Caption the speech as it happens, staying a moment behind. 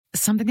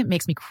Something that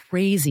makes me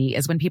crazy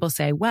is when people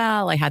say,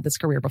 well, I had this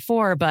career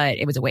before, but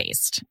it was a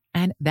waste.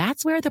 And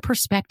that's where the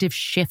perspective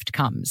shift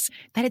comes,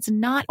 that it's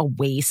not a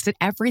waste, that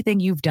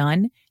everything you've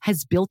done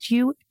has built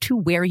you to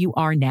where you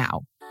are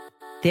now.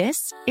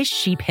 This is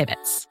She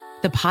Pivots,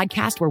 the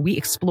podcast where we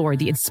explore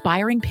the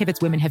inspiring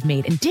pivots women have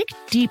made and dig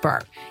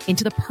deeper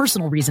into the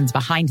personal reasons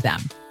behind them.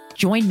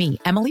 Join me,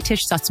 Emily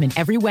Tish Sussman,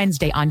 every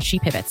Wednesday on She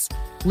Pivots.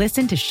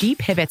 Listen to She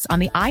Pivots on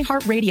the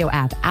iHeartRadio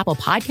app, Apple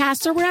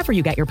Podcasts, or wherever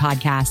you get your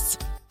podcasts.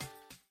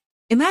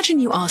 Imagine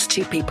you ask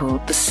two people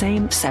the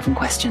same 7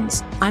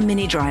 questions. I'm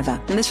Minnie Driver,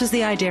 and this was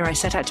the idea I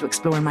set out to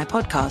explore in my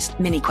podcast,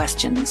 Mini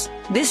Questions.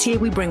 This year,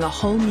 we bring a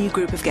whole new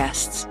group of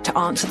guests to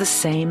answer the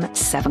same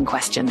 7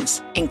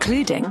 questions,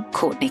 including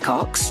Courtney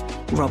Cox,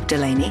 Rob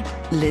Delaney,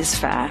 Liz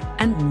Phair,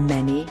 and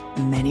many,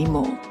 many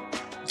more.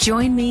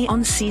 Join me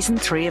on Season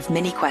 3 of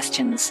Mini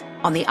Questions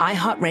on the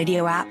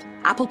iHeartRadio app,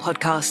 Apple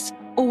Podcasts,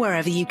 or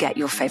wherever you get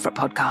your favorite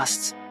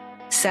podcasts.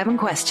 7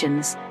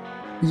 questions,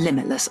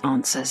 limitless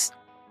answers.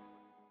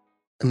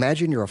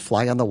 Imagine you're a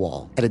fly on the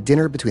wall at a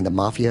dinner between the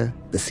mafia,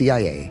 the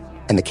CIA,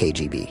 and the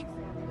KGB.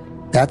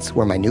 That's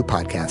where my new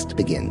podcast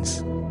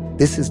begins.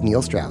 This is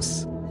Neil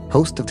Strauss,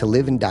 host of To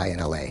Live and Die in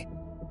LA,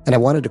 and I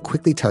wanted to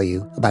quickly tell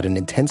you about an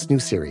intense new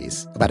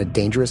series about a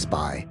dangerous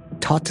spy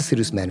taught to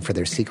seduce men for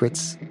their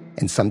secrets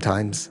and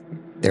sometimes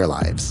their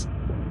lives.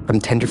 From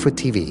Tenderfoot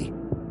TV,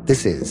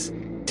 this is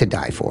To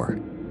Die For.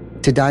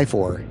 To Die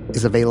For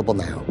is available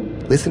now.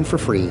 Listen for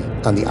free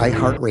on the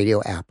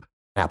iHeartRadio app,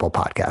 Apple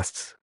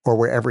Podcasts, or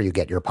wherever you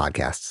get your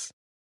podcasts.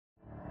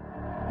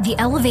 The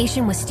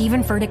Elevation with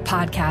Stephen Furtick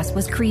podcast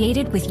was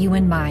created with you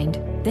in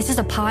mind. This is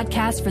a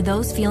podcast for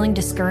those feeling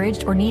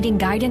discouraged or needing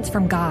guidance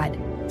from God.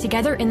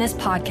 Together in this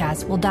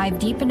podcast, we'll dive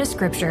deep into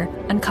Scripture,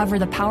 uncover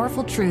the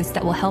powerful truths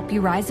that will help you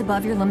rise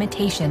above your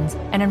limitations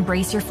and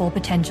embrace your full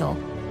potential.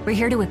 We're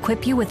here to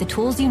equip you with the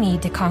tools you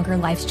need to conquer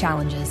life's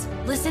challenges.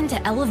 Listen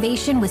to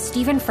Elevation with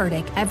Stephen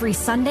Furtick every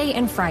Sunday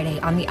and Friday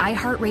on the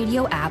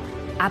iHeartRadio app,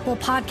 Apple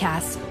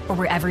Podcasts, or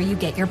wherever you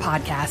get your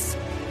podcasts.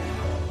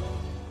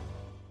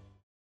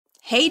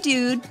 Hey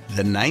Dude.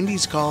 The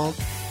 90s Called.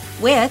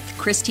 With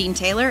Christine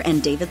Taylor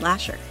and David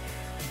Lasher.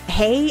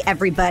 Hey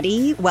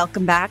everybody,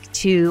 welcome back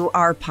to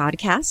our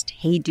podcast,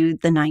 Hey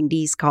Dude, the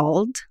 90s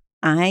Called.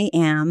 I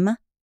am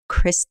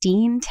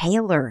Christine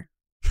Taylor.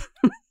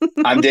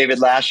 I'm David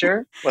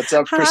Lasher. What's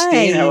up, Hi.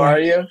 Christine? How are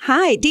you?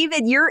 Hi,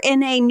 David, you're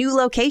in a new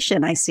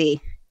location, I see.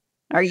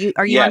 Are you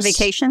Yes. on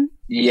vacation?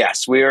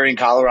 Yes, we are in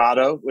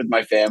Colorado with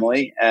my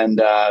family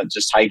and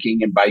just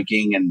hiking and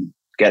biking and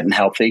getting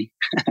healthy.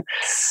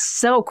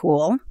 So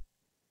cool.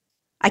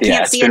 I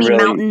can't see any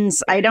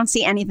mountains. I don't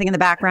see anything in the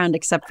background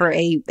except for wow.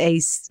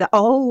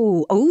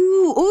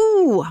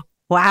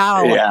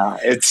 Yeah,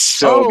 it's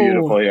so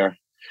beautiful here.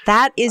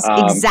 That is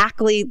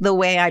exactly the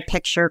way I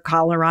picture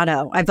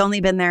Colorado. I've only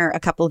been there a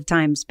couple of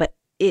times, but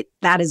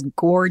that is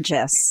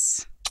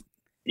gorgeous.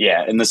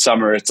 Yeah, in the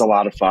summer, it's a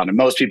lot of fun. And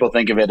most people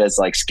think of it as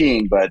like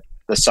skiing, but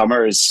the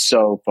summer is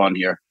so fun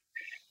here.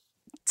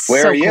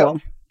 Where are you? Cool.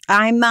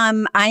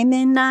 I'm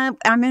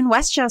in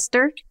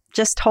Westchester,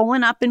 just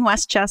holing up in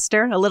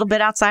Westchester, a little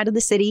bit outside of the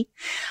city.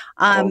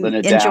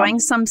 Enjoying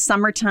some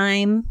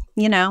summertime,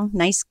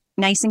 nice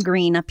and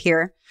green up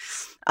here.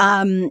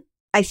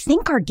 I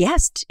think our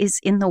guest is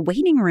in the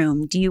waiting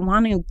room. Do you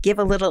want to give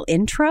a little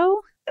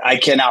intro? I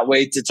cannot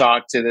wait to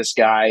talk to this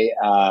guy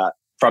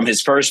from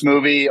his first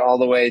movie all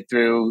the way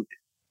through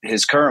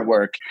his current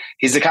work.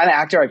 He's the kind of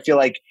actor I feel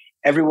like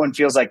everyone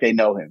feels like they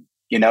know him.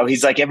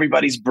 He's like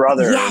everybody's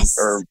brother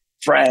or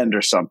friend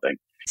or something.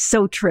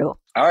 So true.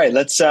 All right,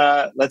 let's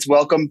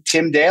welcome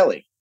Tim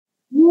Daly.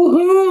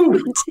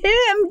 Woohoo!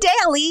 Tim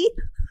Daly.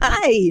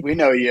 Hi. We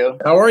know you.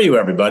 How are you,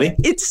 everybody?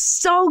 It's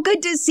so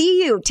good to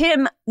see you.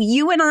 Tim,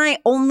 you and I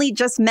only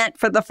just met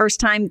for the first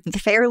time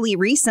fairly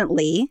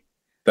recently.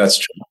 That's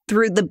true.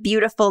 Through the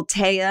beautiful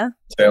Taya.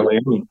 Taya.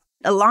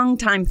 A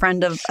longtime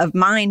friend of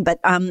mine, but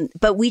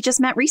we just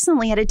met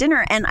recently at a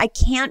dinner, and I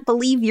can't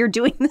believe you're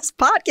doing this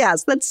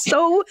podcast. That's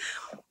so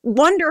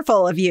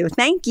wonderful of you.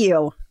 Thank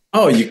you.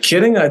 Oh, you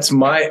kidding? It's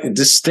my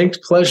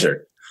distinct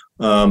pleasure.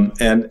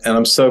 And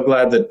I'm so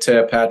glad that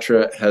Taya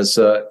Patra has,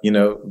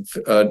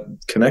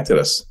 connected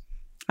us.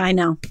 I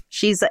know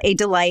she's a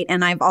delight,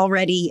 and I've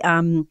already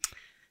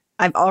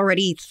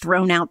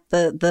thrown out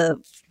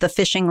the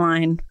fishing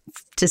line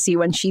to see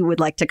when she would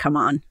like to come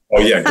on. Oh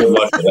yeah, good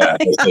luck with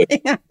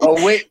that.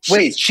 Oh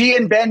wait, she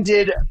and Ben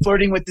did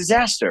Flirting with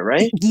Disaster,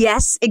 right?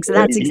 Yes,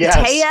 exactly.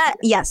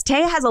 Yes.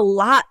 Taya has a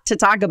lot to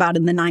talk about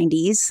in the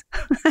 90s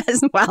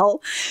as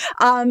well.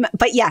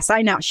 But yes,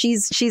 I know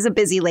she's a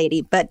busy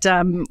lady, but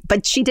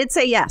she did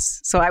say yes,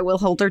 so I will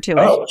hold her to it.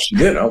 Oh, she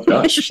did. Oh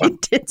gosh, she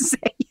did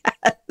say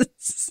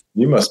yes.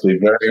 You must be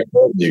very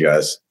important, you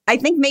guys. I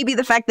think maybe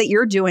the fact that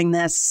you're doing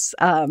this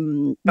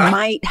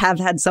might have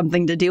had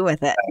something to do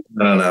with it.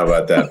 I don't know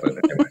about that, but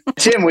anyway.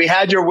 Tim, we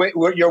had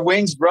your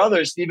wings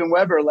brother, Steven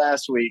Weber,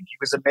 last week. He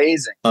was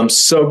amazing. I'm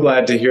so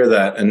glad to hear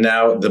that. And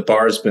now the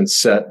bar has been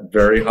set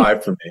very high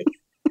for me.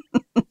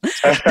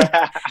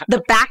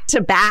 The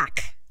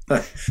back-to-back.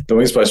 The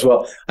Wing Spice.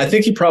 Well, I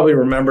think he probably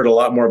remembered a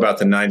lot more about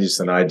the 90s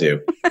than I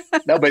do.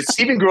 No, but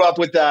Stephen grew up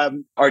with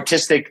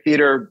artistic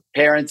theater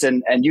parents,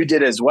 and you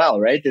did as well,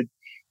 right?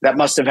 That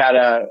must have had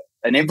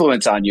an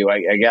influence on you,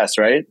 I guess,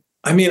 right?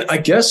 I mean, I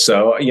guess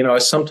so. I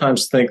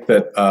sometimes think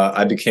that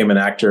I became an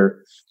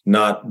actor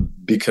not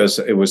because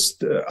it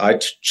was I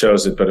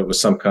chose it, but it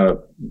was some kind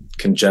of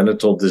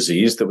congenital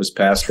disease that was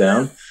passed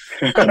down.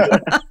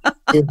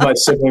 My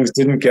siblings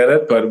didn't get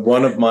it, but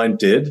one of mine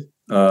did.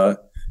 And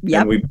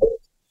we both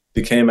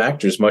became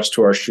actors, much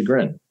to our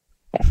chagrin.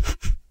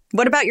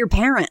 What about your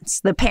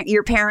parents?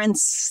 Your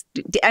parents,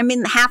 I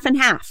mean, half and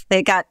half.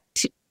 They got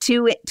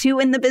two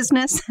in the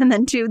business, and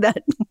then two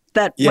that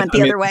went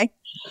the other way.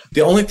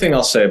 The only thing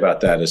I'll say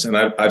about that is, and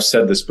I've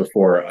said this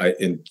before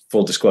in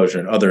full disclosure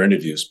in other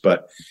interviews,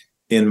 but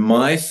in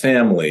my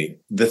family,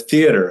 the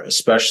theater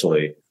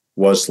especially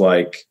was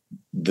like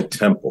the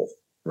temple,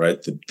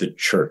 right? The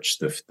church,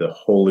 the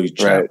holy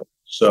chapel. Right.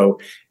 So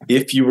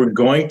if you were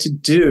going to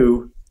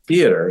do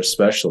theater,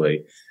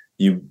 especially,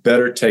 you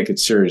better take it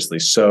seriously.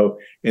 So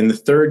in the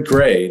third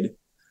grade,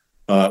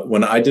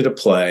 when I did a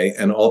play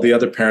and all the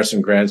other parents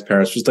and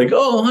grandparents was like,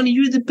 "Oh, honey,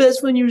 you're the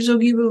best one. You're so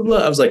cute, blah, blah,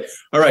 blah." I was like,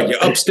 "All right, you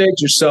upstage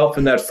yourself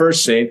in that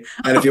first scene.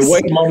 And if you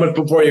wait a moment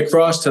before you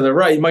cross to the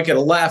right, you might get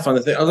a laugh on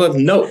the thing." I was like,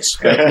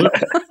 notes.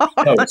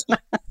 Notes.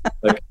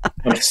 Like,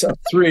 I'm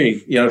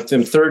 3,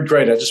 in third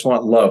grade, I just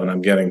want love, and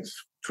I'm getting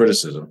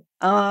criticism.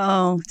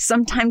 Oh,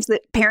 sometimes the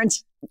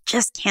parents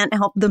just can't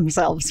help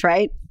themselves,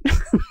 right?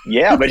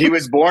 Yeah, but he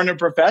was born a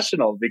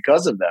professional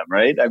because of them,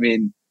 right? I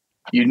mean,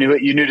 you knew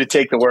it. You knew to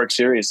take the work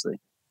seriously.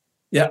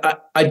 Yeah,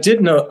 I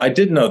did know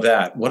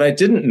that. What I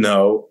didn't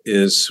know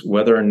is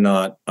whether or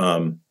not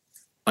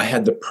I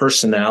had the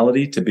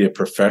personality to be a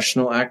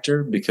professional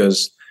actor,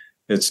 because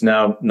it's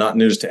now not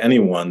news to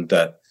anyone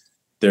that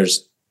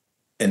there's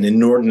an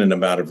inordinate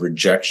amount of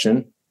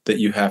rejection that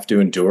you have to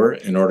endure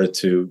in order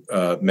to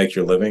make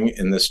your living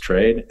in this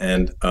trade.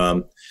 And,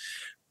 I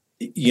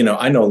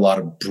know a lot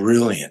of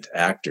brilliant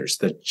actors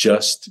that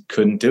just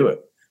couldn't do it.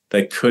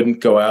 They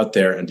couldn't go out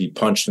there and be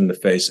punched in the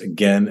face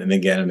again and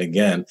again and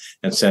again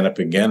and stand up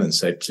again and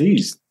say,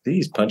 please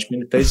punch me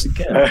in the face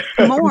again.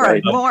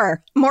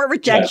 more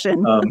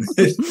rejection.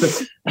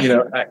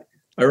 Yeah.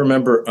 I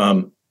remember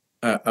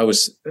I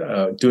was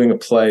doing a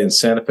play in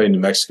Santa Fe, New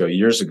Mexico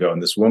years ago,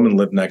 and this woman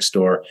lived next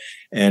door,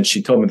 and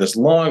she told me this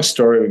long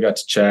story. We got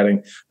to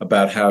chatting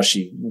about how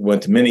she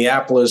went to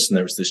Minneapolis and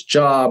there was this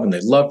job and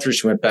they loved her.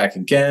 She went back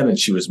again and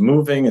she was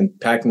moving and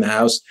packing the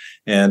house,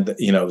 and,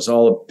 it was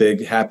all a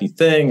big happy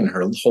thing and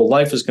her whole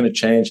life was going to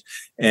change,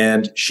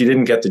 and she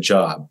didn't get the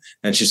job.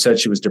 And she said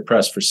she was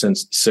depressed for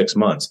 6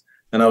 months.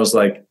 And I was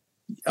like,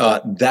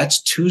 that's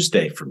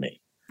Tuesday for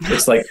me.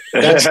 It's like,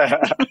 that's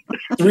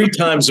 3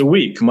 times a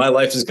week. My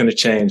life is going to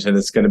change and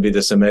it's going to be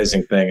this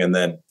amazing thing. And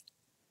then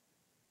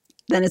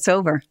it's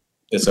over.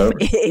 It's over.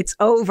 It's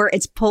over.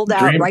 It's pulled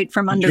out right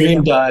from under you.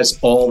 Dream dies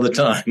all the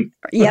time.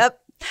 Yep.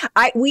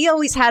 We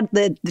always had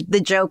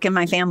the joke in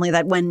my family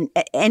that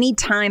any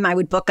time I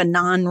would book a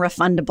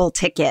non-refundable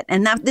ticket,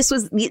 and this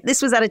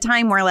was at a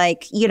time where,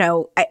 like,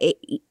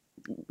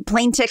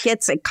 plane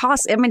tickets, it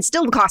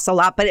still costs a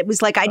lot, but it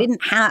was like I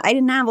didn't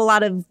have a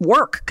lot of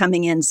work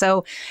coming in.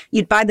 So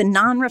you'd buy the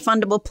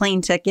non-refundable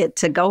plane ticket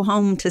to go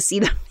home to see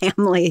the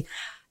family.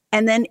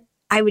 And then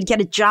I would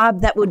get a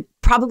job that would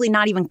probably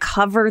not even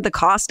cover the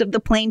cost of the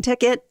plane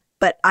ticket,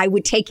 but I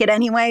would take it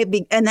anyway.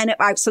 And then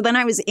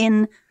I was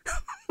in,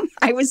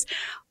 I was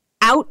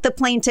out the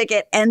plane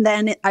ticket, and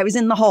then I was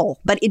in the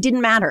hole, but it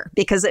didn't matter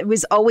because it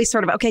was always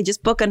sort of, okay,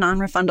 just book a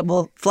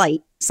non-refundable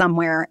flight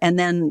somewhere and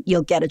then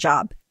you'll get a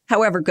job.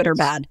 However good or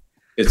bad.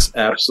 It's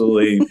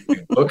absolutely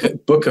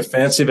book a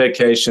fancy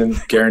vacation,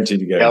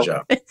 guaranteed to get a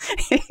job.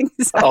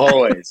 Exactly.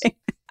 Always.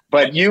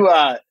 But you,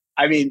 I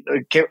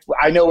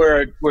know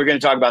we're going to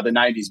talk about the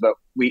 90s, but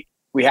we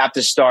have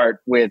to start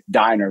with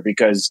Diner,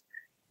 because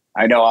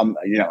I know I'm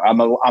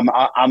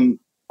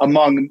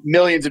among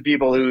millions of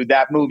people who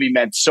that movie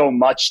meant so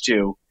much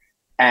to,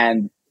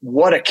 and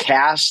what a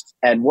cast,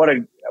 and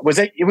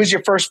it was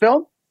your first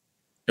film?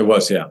 It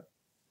was, yeah.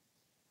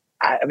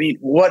 I mean,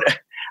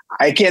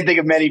 I can't think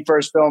of many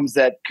first films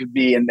that could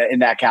be in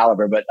that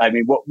caliber, but I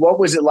mean, what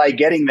was it like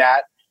getting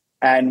that,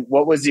 and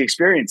what was the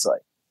experience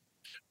like?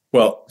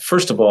 Well,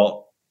 first of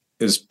all,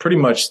 it was pretty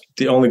much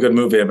the only good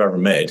movie I've ever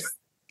made.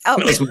 Oh,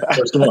 it was my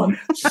first one.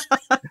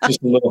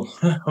 Just a little,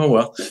 oh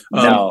well.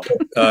 No.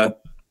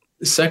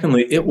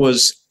 Secondly, it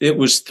was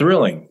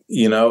thrilling,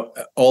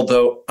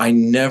 although I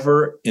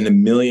never in a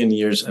million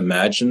years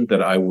imagined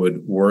that I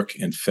would work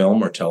in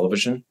film or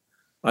television.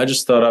 I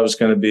just thought I was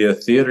going to be a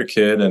theater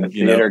kid and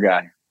theater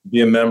guy. Be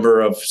a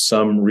member of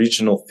some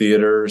regional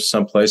theater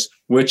someplace,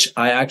 which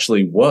I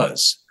actually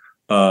was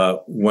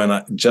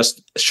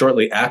just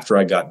shortly after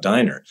I got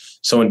Diner.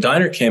 So when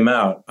Diner came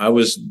out, I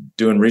was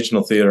doing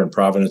regional theater in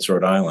Providence,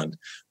 Rhode Island,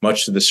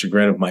 much to the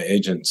chagrin of my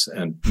agents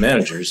and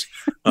managers,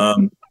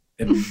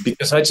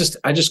 because I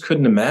just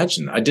couldn't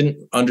imagine. I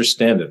didn't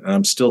understand it, and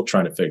I'm still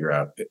trying to figure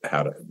out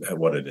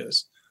what it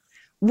is.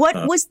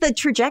 What was the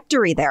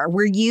trajectory there?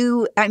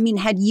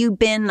 Had you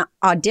been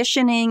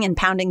auditioning and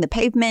pounding the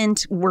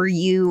pavement?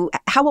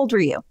 How old were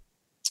you?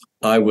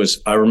 I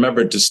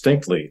remember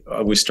distinctly,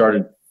 we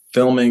started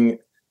filming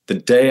the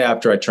day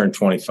after I turned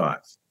 25.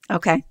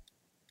 Okay.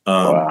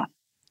 Wow.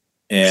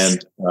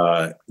 And,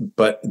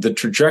 but the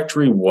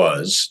trajectory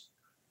was,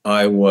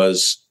 I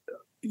was,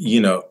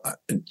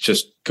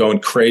 just going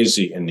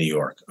crazy in New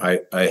York. I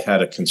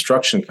had a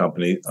construction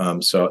company.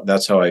 So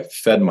that's how I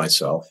fed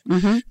myself.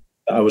 Mm-hmm.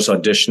 I was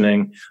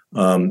auditioning.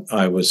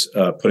 I was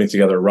putting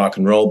together a rock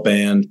and roll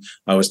band.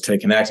 I was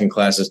taking acting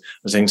classes. I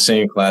was taking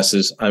singing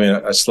classes. I mean,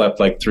 I slept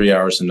like 3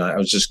 hours a night. I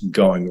was just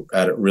going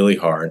at it really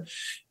hard.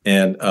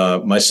 And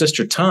my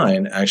sister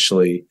Tyne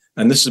actually,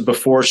 and this is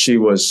before she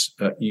was,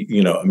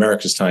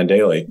 America's Tim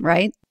Daly,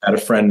 right? Had a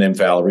friend named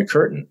Valerie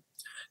Curtin.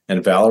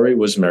 And Valerie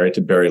was married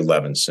to Barry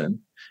Levinson.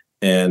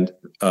 And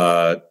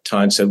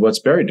Tyne said, "What's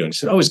Barry doing?" He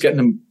said, "Oh, he's getting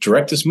to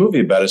direct this movie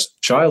about his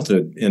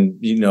childhood and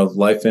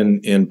life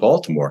in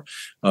Baltimore."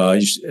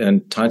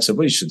 And Tyne said,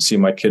 "Well, you should see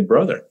my kid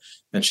brother."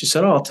 And she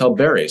said, "Oh, I'll tell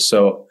Barry."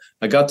 So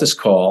I got this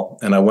call,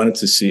 and I went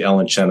to see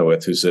Ellen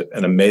Chenoweth, who's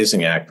an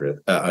amazing actress,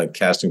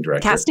 casting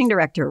director. Casting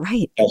director,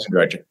 right? Casting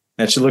director.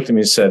 And she looked at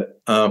me and said,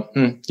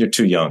 "You're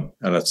too young,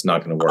 and that's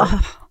not going to work."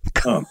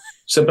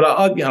 She said, "But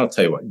I'll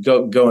tell you what.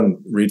 Go and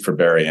read for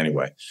Barry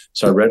anyway."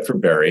 So I read for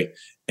Barry,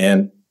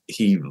 and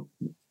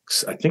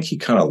I think he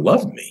kind of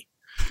loved me.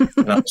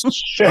 And I was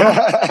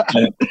shocked.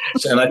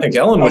 And I think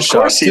Ellen was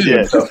shocked too.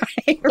 Did. So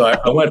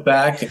I went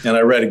back and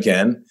I read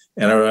again,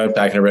 and I went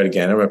back and I read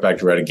again. I went back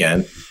to read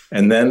again.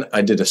 And then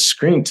I did a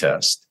screen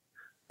test.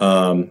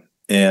 And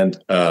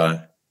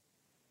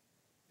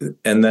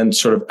then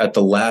sort of at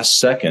the last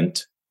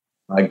second,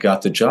 I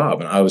got the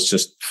job, and I was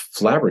just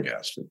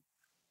flabbergasted.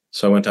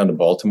 So I went down to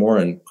Baltimore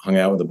and hung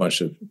out with a bunch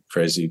of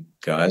crazy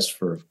guys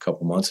for a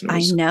couple months. And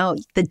I know.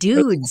 The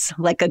dudes,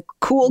 like a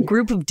cool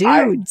group of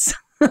dudes.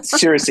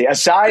 Seriously,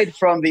 aside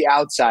from The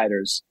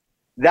Outsiders,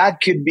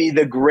 that could be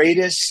the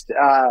greatest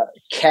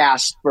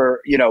cast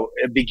for,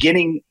 a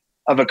beginning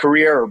of a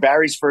career or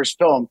Barry's first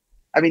film.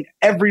 I mean,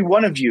 every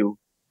one of you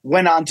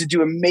went on to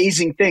do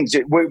amazing things.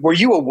 Were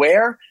you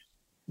aware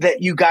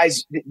that you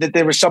guys, that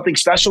there was something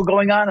special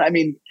going on? I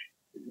mean,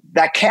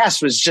 that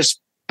cast was just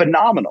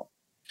phenomenal.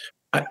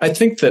 I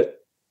think that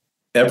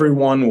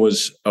everyone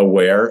was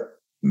aware,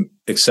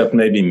 except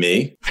maybe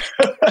me.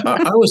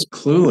 I was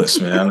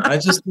clueless, man. I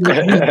just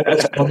didn't know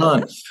what's going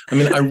on. I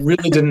mean, I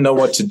really didn't know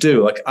what to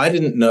do. Like, I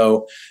didn't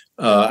know.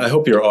 I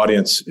hope your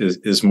audience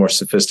is more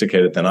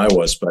sophisticated than I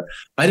was, but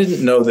I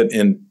didn't know that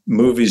in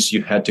movies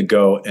you had to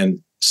go and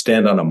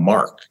stand on a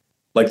mark.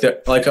 Like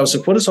I was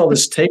like, what is all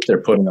this tape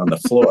they're putting on the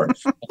floor?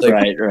 Like,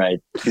 right.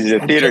 He's a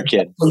theater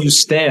kid. You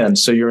stand,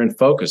 so you're in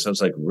focus. I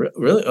was like,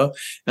 really? Oh,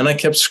 and I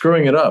kept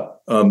screwing it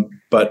up. So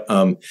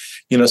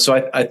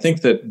I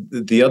think that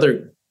the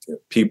other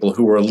people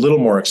who were a little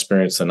more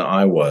experienced than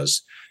I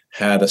was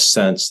had a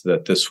sense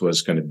that this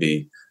was going to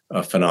be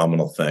a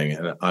phenomenal thing,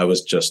 and I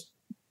was just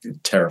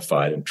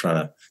terrified and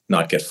trying to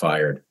not get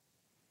fired.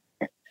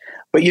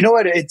 But you know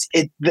what?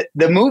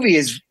 The movie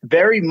is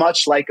very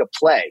much like a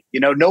play.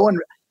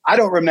 I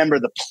don't remember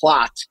the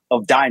plot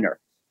of Diner,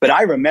 but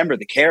I remember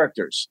the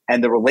characters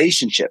and the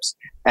relationships.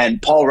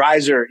 And Paul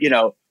Reiser,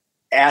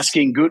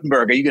 asking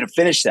Gutenberg, "Are you going to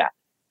finish that?"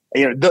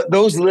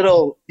 Those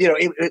little,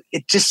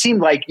 it just seemed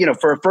like,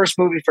 for a first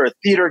movie for a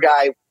theater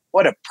guy,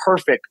 what a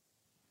perfect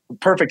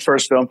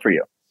first film for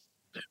you.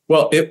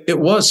 Well, it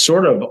was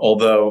sort of,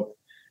 although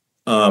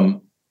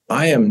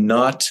I am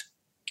not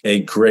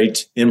a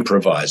great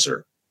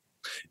improviser.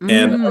 And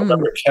I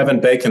remember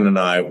Kevin Bacon and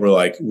I were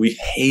like, we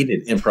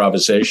hated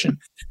improvisation.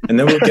 And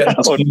then we'd get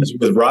into scenes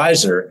with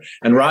Reiser,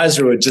 and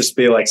Reiser would just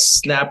be like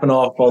snapping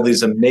off all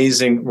these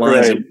amazing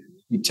lines. Right. And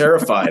be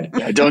terrified.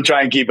 Yeah, don't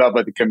try and keep up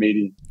with the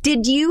comedian.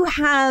 Did you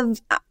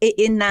have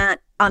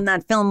on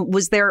that film,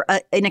 was there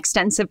an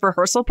extensive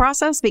rehearsal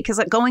process?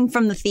 Because going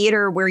from the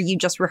theater where you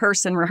just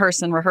rehearse and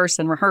rehearse and rehearse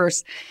and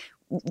rehearse,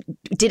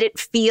 did it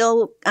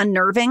feel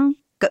unnerving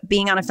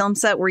being on a film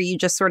set where you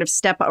just sort of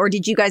step, or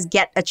did you guys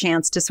get a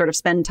chance to sort of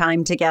spend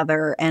time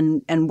together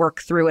and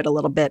work through it a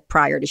little bit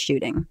prior to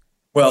shooting?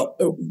 Well,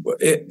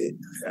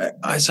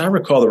 as I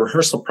recall, the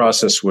rehearsal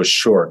process was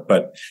short,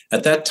 but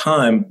at that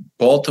time,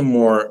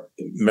 Baltimore,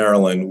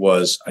 Maryland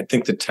was, I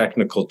think the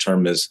technical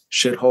term is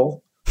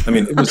shithole. I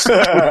mean, it was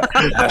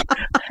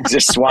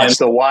just watch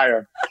The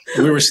Wire.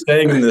 We were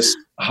staying in this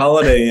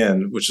Holiday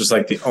Inn, which was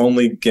like the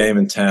only game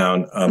in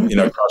town, across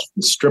from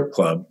the strip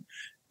club.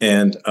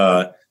 And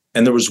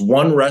there was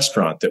one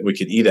restaurant that we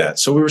could eat at.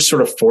 So we were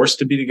sort of forced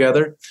to be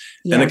together.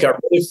 Yeah. And it got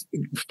really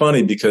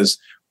funny because,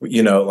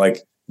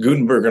 like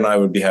Gutenberg and I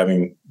would be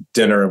having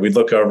dinner, and we'd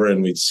look over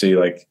and we'd see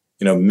like,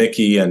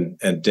 Mickey and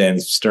Dan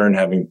Stern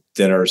having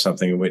dinner or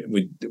something.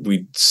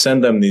 We'd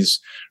send them these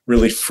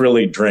really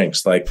frilly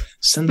drinks, like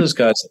send those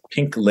guys a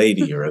Pink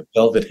Lady or a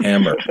Velvet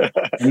Hammer.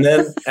 And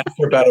then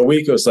after about a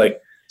week, it was like,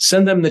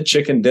 send them the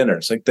chicken dinner.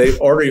 It's like they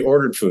already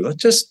ordered food. Like,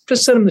 just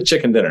send them the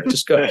chicken dinner.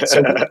 Just go ahead.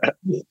 So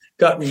it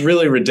got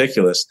really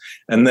ridiculous.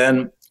 And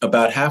then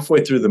about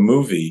halfway through the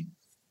movie,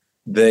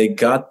 they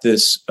got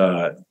this,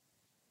 I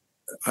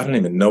don't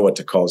even know what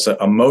to call it,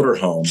 a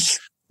motorhome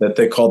that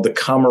they called the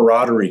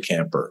camaraderie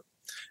camper.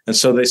 And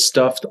so they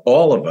stuffed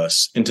all of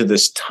us into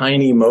this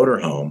tiny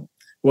motorhome.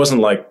 It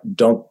wasn't like,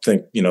 don't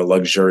think,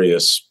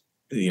 luxurious,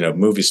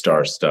 movie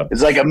star stuff.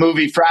 It's like a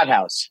movie frat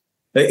house.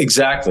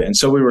 Exactly. And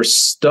so we were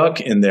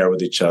stuck in there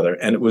with each other,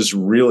 and it was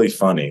really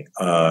funny.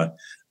 There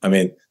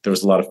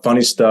was a lot of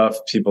funny stuff.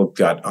 People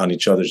got on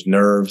each other's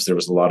nerves. There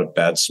was a lot of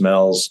bad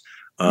smells.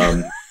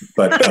 But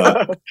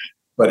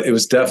it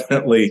was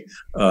definitely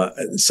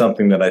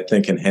something that I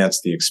think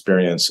enhanced the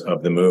experience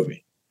of the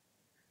movie.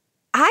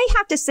 I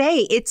have to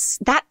say, it's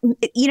that,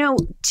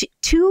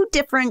 two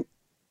different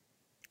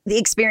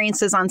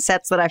experiences on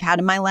sets that I've had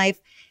in my life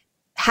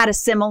had a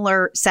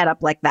similar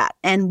setup like that.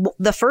 And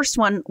the first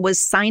one was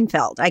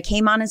Seinfeld. I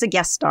came on as a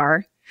guest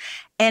star.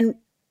 And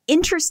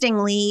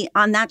interestingly,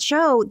 on that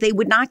show, they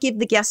would not give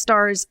the guest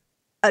stars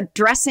a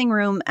dressing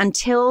room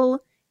until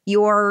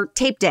your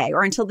tape day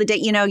or until the day,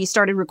 you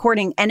started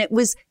recording. And it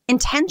was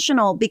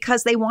intentional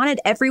because they wanted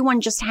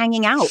everyone just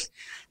hanging out.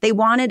 They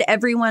wanted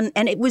everyone.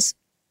 And it was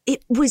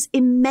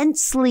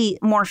immensely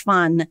more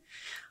fun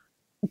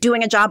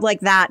doing a job like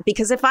that,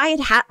 because if I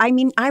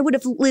would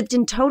have lived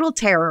in total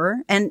terror.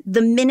 And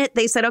the minute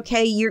they said,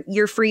 okay,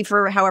 you're free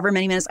for however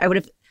many minutes, I would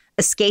have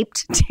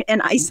escaped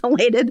and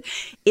isolated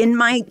in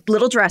my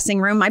little dressing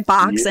room, my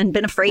box, and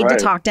been afraid to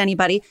talk to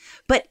anybody.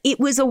 But it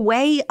was a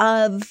way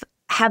of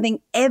having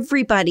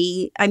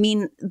everybody,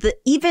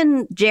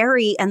 even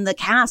Jerry and the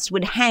cast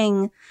would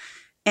hang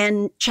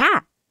and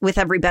chat with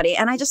everybody.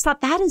 And I just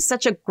thought that is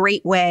such a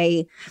great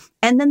way.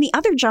 And then the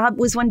other job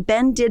was when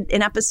Ben did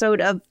an episode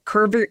of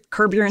Curb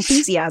Your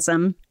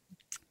Enthusiasm.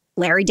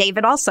 Larry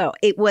David also.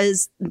 It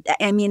was,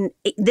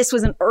 this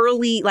was an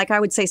early, I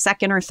would say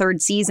second or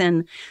third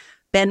season.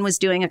 Ben was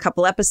doing a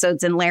couple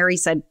episodes and Larry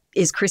said,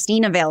 is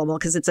Christine available?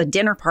 Because it's a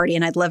dinner party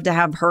and I'd love to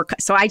have her.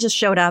 So I just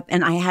showed up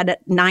and I had a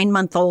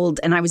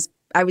 9-month-old and I was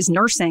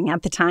nursing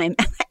at the time.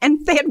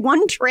 And they had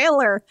one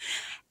trailer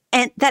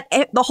and that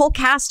the whole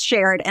cast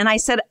shared. And I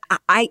said,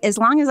 as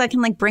long as I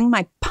can bring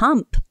my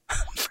pump.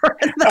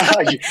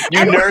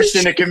 You nursed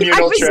in a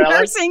communal trailer?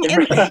 Nursing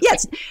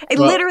yes.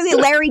 Literally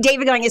Larry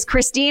David going, is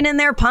Christine in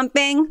there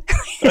pumping?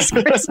 Is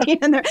Christine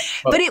in there?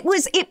 But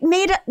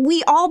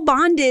we all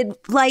bonded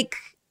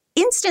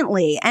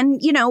instantly. And,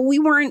 we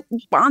weren't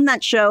on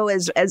that show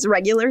as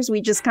regulars.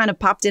 We just kind of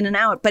popped in and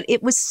out. But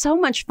it was so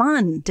much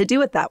fun to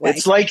do it that way.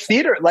 It's like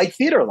theater life.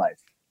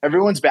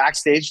 Everyone's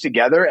backstage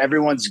together.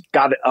 Everyone's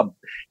got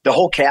the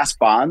whole cast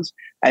bonds.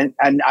 And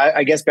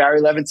I guess Barry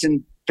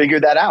Levinson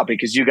figured that out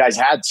because you guys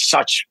had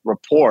such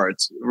rapport.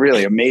 It's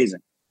really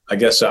amazing. I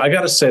guess so. I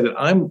got to say that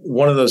I'm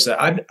one of those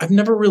that I've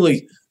never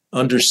really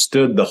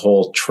understood the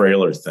whole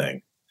trailer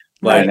thing.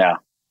 I know.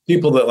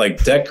 People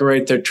that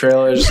decorate their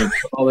trailers and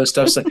all this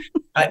stuff. So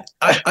I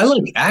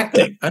like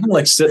acting. I don't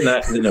like sitting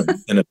in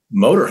a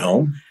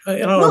motorhome.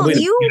 I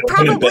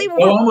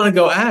want to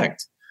go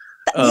act.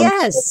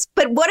 Yes.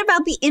 But what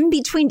about the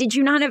in-between? Did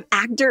you not have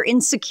actor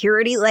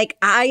insecurity?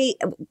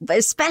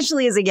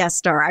 Especially as a guest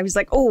star, I was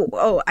like,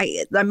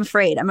 I'm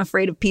afraid. I'm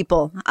afraid of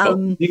people.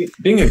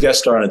 Being a guest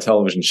star on a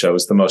television show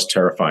is the most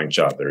terrifying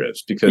job there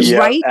is because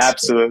right?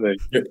 Absolutely.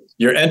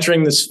 You're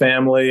entering this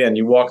family and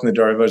you walk in the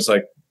door, everybody's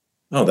like,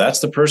 oh, that's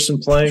the person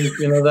playing,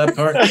 that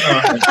part.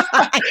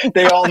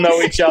 They all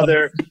know each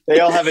other. They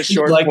all have a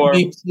short form.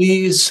 Me,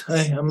 please.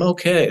 I'm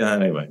okay.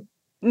 Anyway.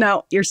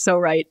 No, you're so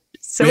right.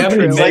 So we haven't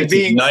true. even made it to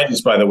the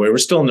 90s, by the way. We're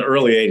still in the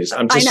early 80s.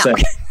 I'm just saying.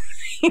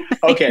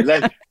 Okay.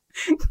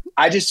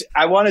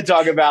 I want to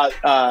talk about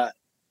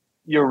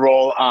your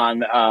role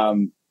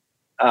on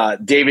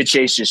David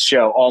Chase's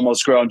show,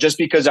 Almost Grown, just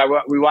because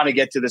we want to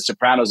get to The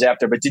Sopranos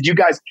after. But did you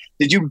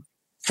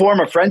form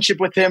a friendship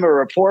with him or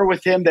rapport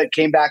with him that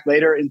came back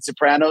later in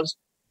Sopranos?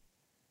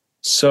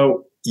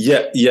 So,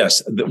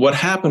 yes. What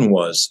happened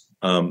was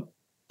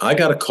I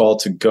got a call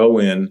to go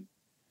in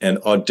and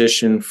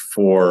audition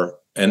for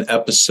an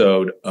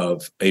episode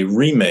of a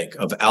remake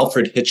of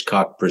Alfred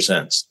Hitchcock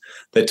Presents.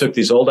 They took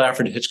these old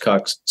Alfred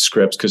Hitchcock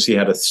scripts because he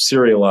had a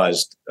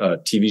serialized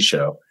TV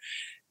show.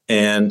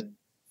 And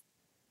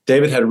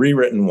David had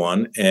rewritten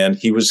one and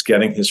he was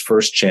getting his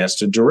first chance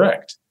to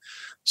direct.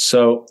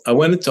 So I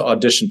went into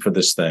audition for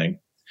this thing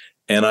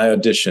and I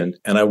auditioned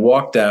and I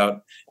walked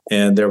out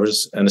and there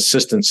was an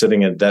assistant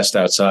sitting at a desk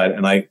outside.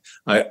 And I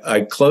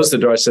closed the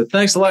door. I said,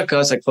 thanks a lot,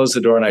 Gus. I closed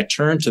the door and I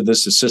turned to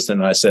this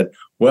assistant and I said,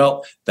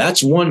 well,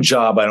 that's one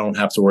job I don't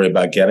have to worry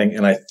about getting.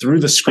 And I threw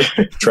the script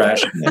in the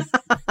trash can.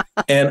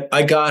 And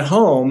I got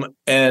home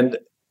and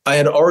I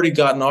had already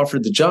gotten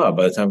offered the job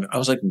by the time. I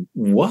was like,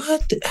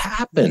 what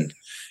happened?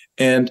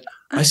 And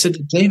I said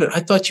to David, I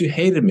thought you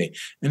hated me.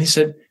 And he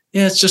said,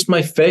 yeah, it's just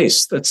my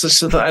face. That's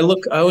just, I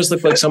always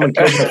look like someone.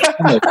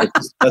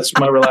 That's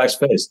my relaxed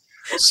face.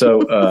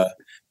 So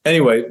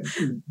anyway,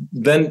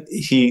 then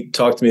he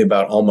talked to me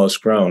about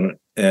Almost Grown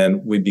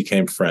and we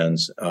became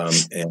friends.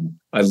 And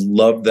I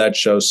loved that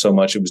show so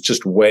much. It was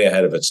just way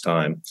ahead of its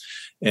time.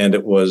 And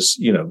it was,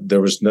 there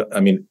was no,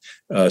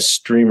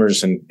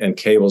 streamers and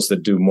cables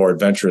that do more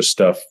adventurous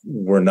stuff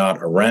were not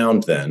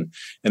around then.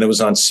 And it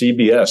was on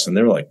CBS, and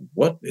they were like,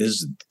 what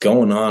is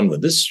going on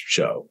with this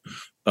show?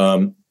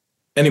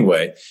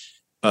 Anyway,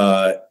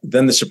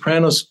 then The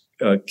Sopranos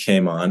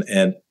came on,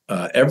 and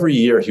every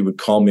year he would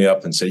call me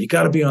up and say, you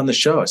got to be on the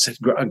show. I said,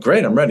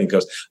 great, I'm ready. He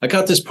goes, I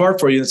got this part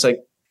for you. And it's like,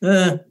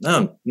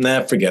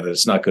 forget it.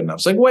 It's not good enough.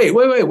 It's like, wait,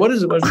 what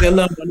is it?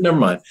 No, never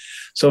mind.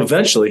 So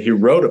eventually he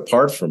wrote a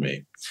part for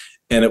me.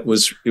 And it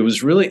was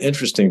really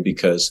interesting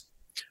because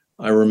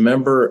I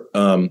remember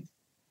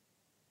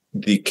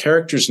the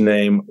character's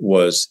name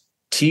was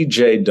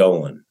T.J.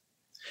 Dolan.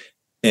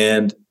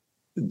 And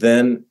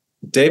then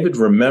David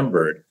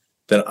remembered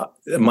that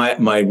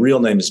my real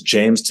name is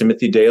James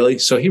Timothy Daly.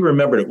 So he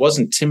remembered it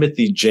wasn't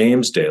Timothy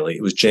James Daly.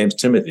 It was James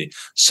Timothy.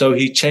 So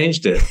he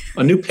changed it.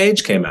 A new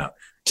page came out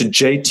to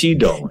J.T.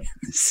 Dolan.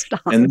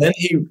 Stop. And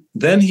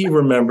then he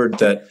remembered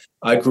that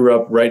I grew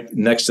up right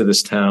next to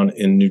this town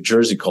in New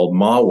Jersey called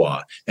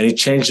Mahwah. And he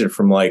changed it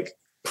from like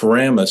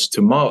Paramus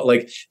to Mahwah.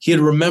 Like he had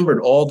remembered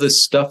all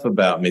this stuff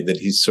about me that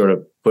he sort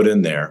of put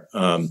in there.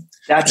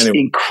 That's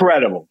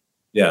incredible.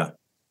 Yeah.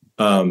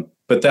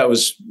 But that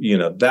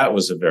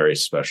was a very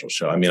special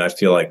show. I mean, I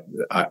feel like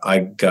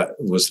I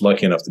was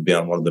lucky enough to be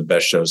on one of the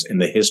best shows in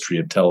the history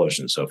of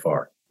television so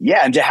far.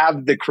 Yeah, and to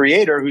have the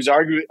creator, who's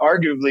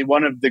arguably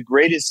one of the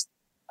greatest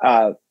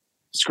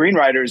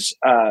screenwriters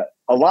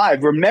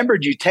alive,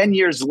 remembered you 10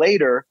 years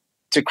later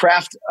to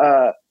craft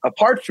a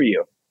part for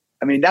you.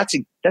 I mean, that's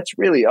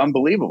really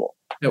unbelievable.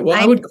 Yeah,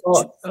 well, I would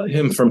call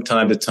him from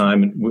time to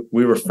time, and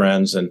we were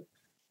friends. And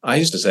I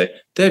used to say,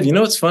 Dave, you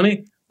know what's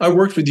funny? I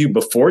worked with you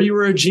before you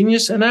were a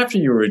genius and after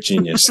you were a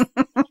genius.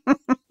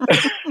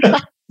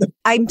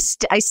 I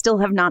still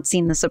have not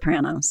seen The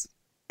Sopranos.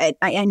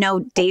 I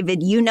know,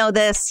 David, you know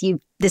this.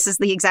 This is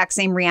the exact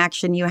same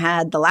reaction you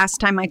had the last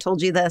time I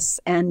told you this.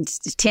 And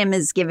Tim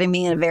is giving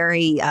me a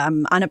very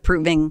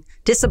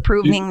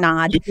disapproving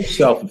nod. Do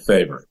yourself a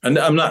favor. And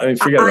I'm not,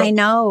 forget about it. I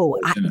know.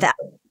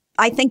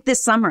 I think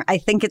this summer,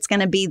 it's going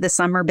to be the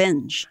summer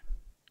binge.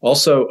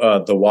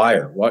 Also, The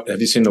Wire.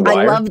 Have you seen The Wire?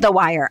 I love The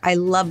Wire. I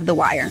love The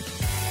Wire.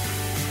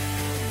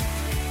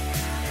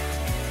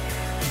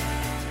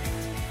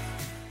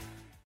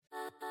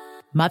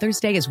 Mother's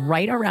Day is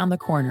right around the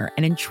corner,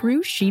 and in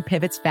true She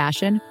Pivots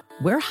fashion,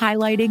 we're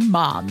highlighting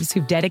moms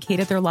who've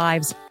dedicated their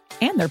lives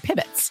and their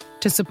pivots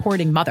to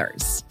supporting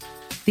mothers.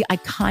 The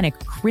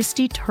iconic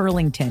Christy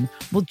Turlington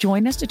will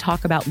join us to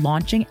talk about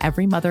launching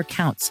Every Mother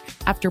Counts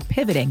after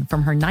pivoting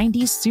from her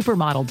 90s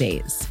supermodel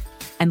days.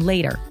 And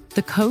later,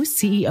 the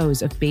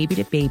co-CEOs of Baby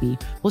to Baby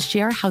will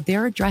share how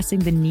they're addressing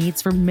the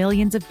needs for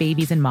millions of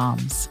babies and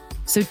moms.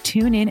 So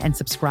tune in and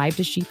subscribe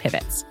to She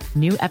Pivots.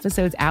 New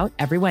episodes out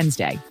every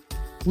Wednesday.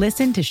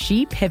 Listen to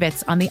She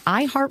Pivots on the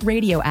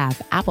iHeartRadio app,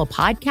 Apple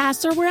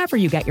Podcasts, or wherever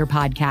you get your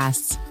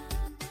podcasts.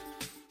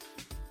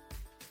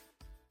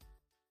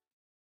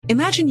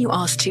 Imagine you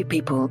ask two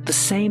people the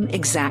same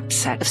exact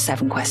set of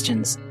 7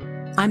 questions.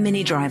 I'm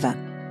Minnie Driver,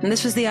 and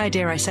this was the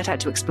idea I set out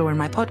to explore in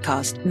my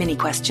podcast, Mini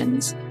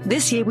Questions.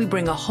 This year, we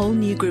bring a whole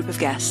new group of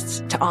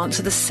guests to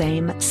answer the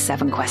same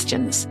 7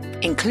 questions,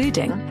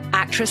 including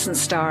actress and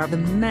star of the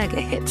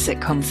mega hit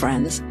sitcom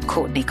Friends,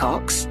 Courtney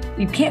Cox.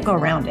 You can't go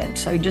around it,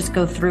 so you just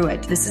go through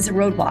it. This is a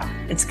roadblock.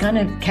 It's going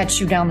to catch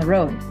you down the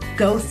road.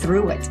 Go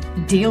through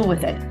it. Deal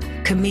with it.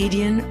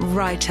 Comedian,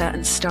 writer,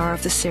 and star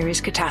of the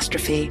series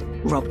Catastrophe,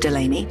 Rob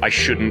Delaney. I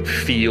shouldn't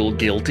feel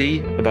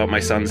guilty about my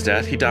son's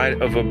death. He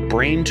died of a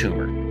brain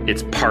tumor.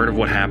 It's part of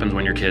what happens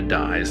when your kid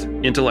dies.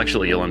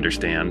 Intellectually, you'll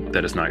understand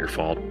that it's not your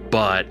fault,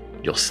 but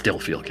you'll still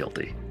feel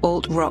guilty.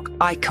 Alt-rock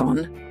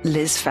icon,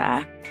 Liz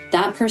Phair.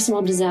 That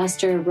personal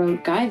disaster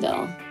wrote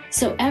Guyville.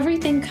 So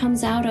everything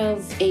comes out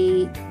of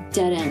a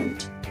dead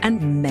end.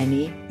 And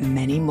many,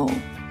 many more.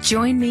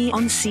 Join me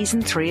on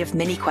Season 3 of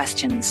Mini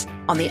Questions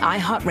on the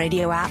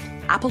iHeartRadio app,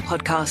 Apple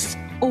Podcasts,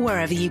 or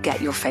wherever you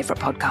get your favorite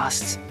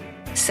podcasts.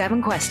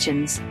 7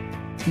 questions,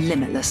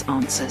 limitless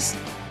answers.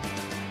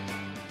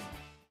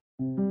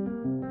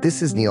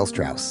 This is Neil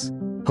Strauss,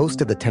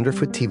 host of the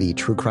Tenderfoot TV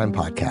true crime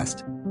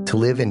podcast, To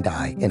Live and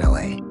Die in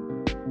LA.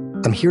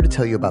 I'm here to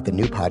tell you about the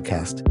new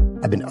podcast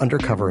I've been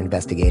undercover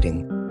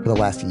investigating for the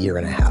last year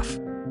and a half.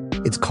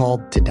 It's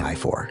called To Die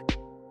For.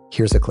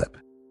 Here's a clip.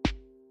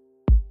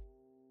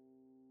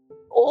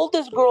 All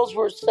these girls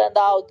were sent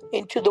out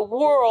into the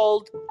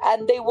world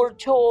and they were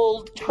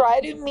told, try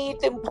to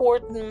meet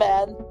important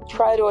men,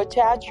 try to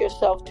attach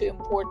yourself to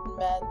important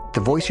men.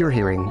 The voice you're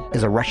hearing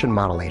is a Russian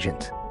model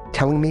agent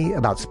telling me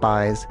about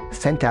spies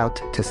sent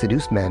out to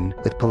seduce men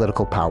with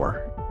political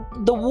power.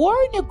 The war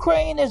in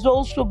Ukraine is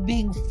also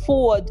being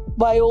fought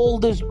by all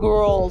these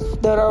girls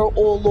that are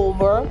all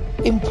over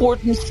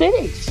important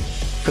cities.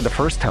 For the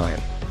first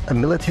time, a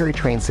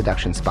military-trained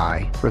seduction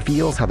spy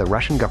reveals how the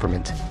Russian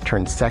government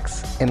turned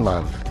sex and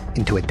love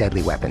into a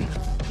deadly weapon.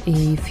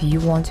 If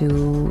you want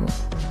to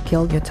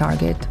kill your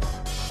target,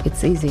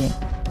 it's easy.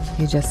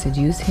 You just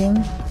seduce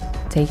him,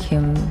 take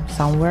him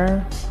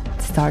somewhere,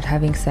 start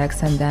having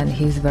sex, and then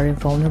he's very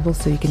vulnerable,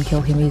 so you can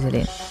kill him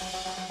easily.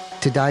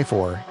 To Die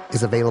For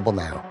is available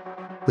now.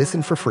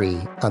 Listen for free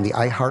on the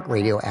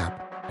iHeartRadio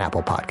app,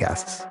 Apple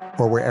Podcasts,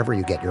 or wherever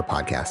you get your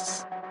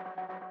podcasts.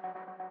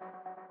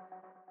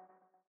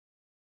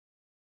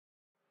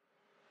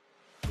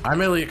 I'm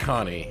Elliot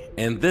Connie,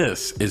 and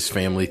this is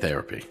Family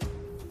Therapy.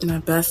 My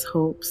best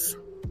hopes,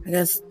 I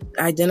guess,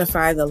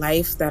 identify the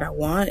life that I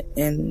want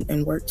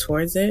and work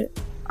towards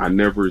it. I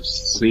never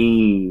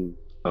seen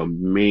a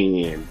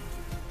man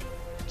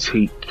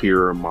take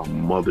care of my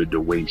mother the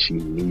way she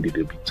needed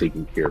to be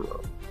taken care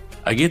of.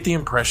 I get the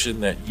impression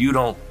that you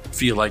don't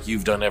feel like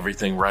you've done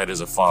everything right as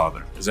a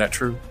father. Is that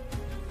true?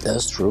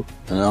 That's true,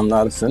 and I'm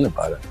not offended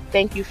by that.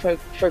 Thank you for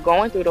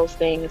going through those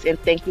things, and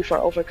thank you for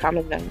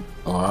overcoming them.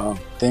 Wow.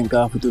 Thank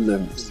God for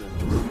deliverance.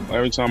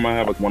 Every time I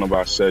have one of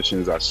our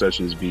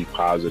sessions be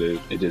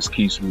positive. It just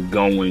keeps me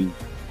going.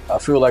 I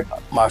feel like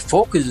my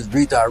focus is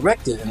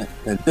redirected in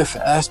a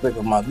different aspect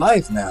of my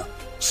life now.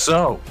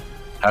 So,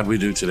 how'd we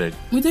do today?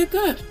 We did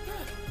good.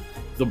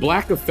 The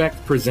Black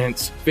Effect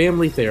presents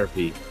Family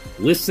Therapy.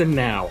 Listen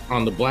now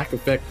on the Black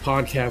Effect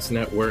Podcast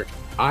Network,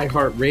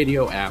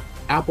 iHeartRadio app,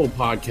 Apple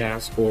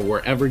Podcasts, or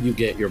wherever you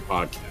get your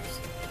podcasts.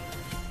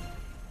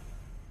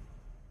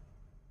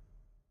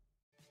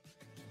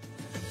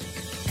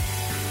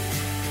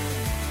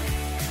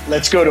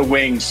 Let's go to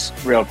Wings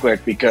real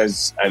quick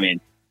because, I mean,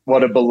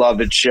 what a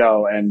beloved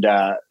show. And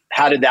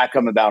how did that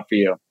come about for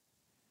you?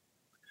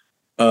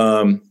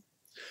 It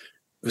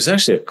was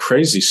actually a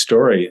crazy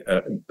story,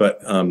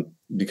 but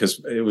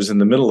because it was in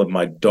the middle of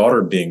my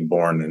daughter being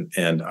born,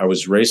 and I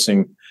was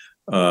racing.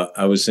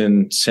 I was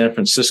in San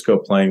Francisco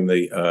playing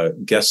the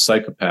guest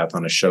psychopath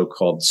on a show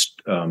called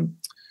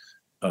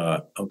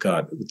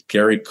with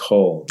Gary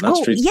Cole.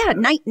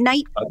 Night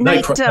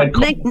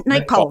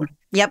Call.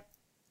 Yep.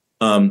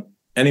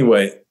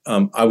 Anyway,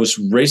 I was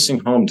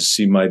racing home to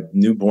see my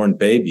newborn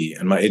baby,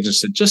 and my agent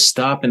said, just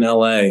stop in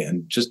LA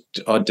and just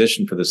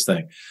audition for this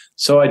thing.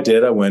 So I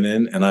did. I went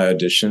in and I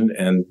auditioned,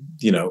 and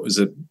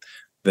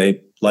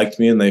they liked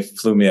me and they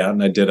flew me out,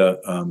 and I did a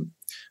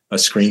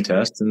screen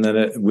test, and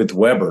then with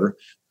Weber,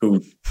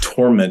 who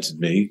tormented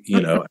me,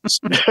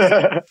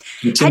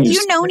 Had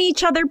you known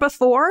each other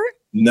before?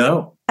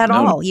 No. At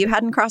all? You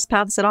hadn't crossed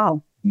paths at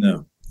all?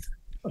 No.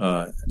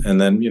 And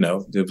then,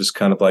 it was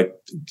kind of like,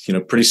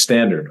 pretty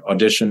standard: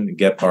 audition,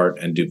 get part,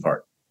 and do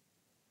part.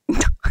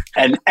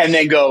 and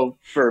then go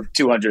for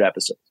 200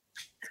 episodes.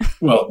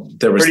 Well,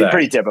 there was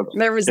pretty typical.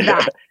 There was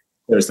that.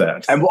 There's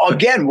that. And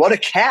again, what a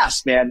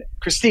cast, man.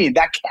 Christine,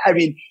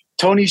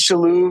 Tony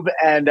Shalhoub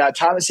and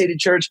Thomas Hayden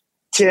Church,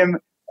 Tim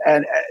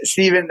and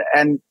Stephen,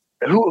 and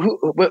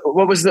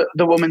what was the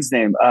woman's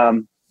name?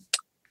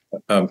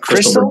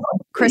 Crystal.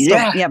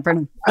 Yeah,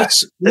 Bernard.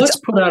 Let's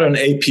put out an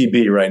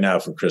APB right now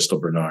for Crystal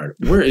Bernard.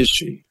 Where is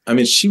she? I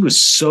mean, she was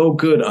so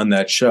good on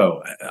that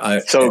show.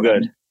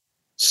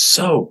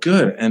 So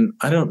good. And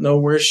I don't know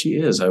where she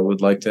is. I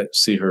would like to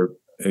see her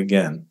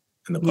again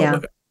in the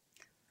public. Yeah.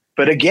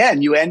 But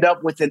again, you end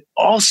up with an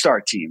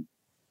all-star team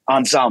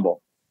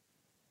ensemble.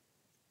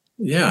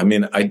 Yeah, I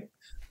mean, I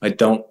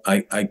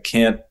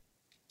can't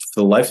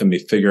for the life of me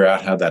figure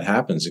out how that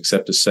happens,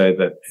 except to say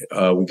that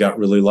we got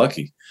really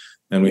lucky,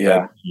 and we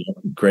had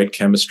great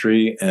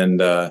chemistry, and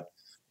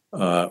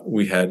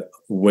we had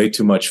way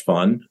too much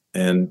fun,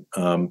 and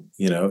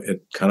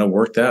it kind of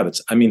worked out.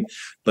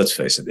 Let's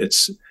face it,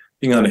 it's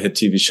being on a hit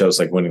TV show is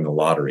like winning the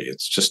lottery.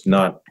 It's just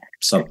not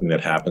something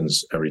that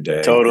happens every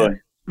day. Totally.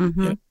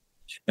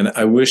 And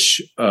I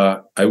wish,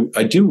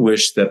 I do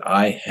wish that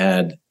I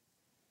had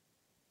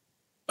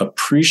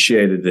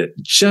appreciated it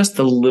just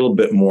a little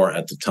bit more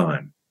at the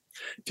time,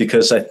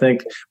 because I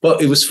think,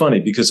 it was funny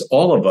because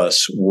all of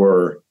us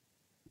were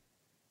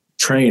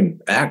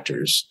trained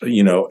actors,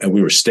 and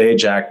we were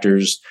stage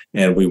actors,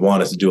 and we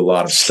wanted to do a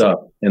lot of stuff.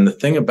 And the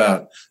thing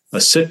about a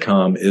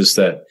sitcom is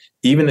that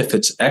even if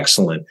it's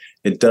excellent,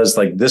 it does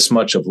like this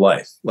much of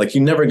life. Like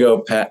you never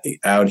go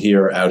out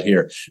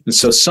here. And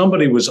so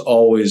somebody was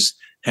always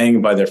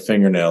hanging by their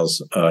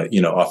fingernails,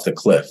 off the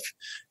cliff,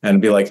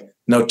 and be like,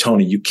 no,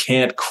 Tony, you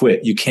can't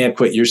quit. You can't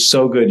quit. You're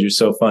so good. You're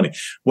so funny.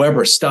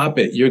 Weber, stop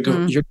it. You're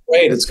you're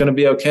great. It's going to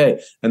be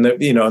okay. And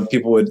and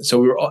people would,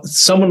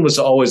 someone was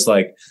always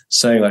like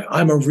saying like,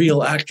 I'm a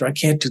real actor. I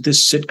can't do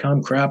this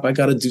sitcom crap. I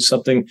got to do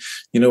something,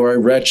 where I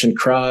retch and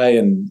cry.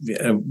 And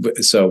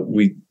so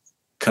we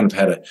kind of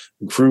had a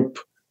group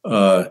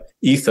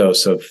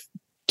ethos of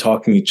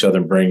talking to each other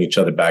and bringing each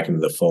other back into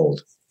the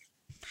fold.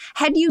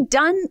 Had you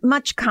done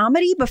much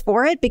comedy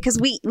before it? Because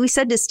we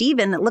said to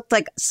Stephen, it looked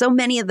like so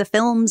many of the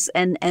films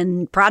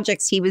and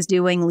projects he was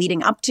doing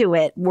leading up to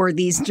it were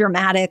these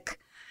dramatic,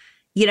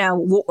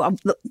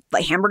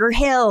 like Hamburger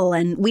Hill,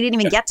 and we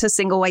didn't even get to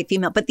Single White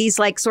Female, but these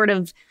like sort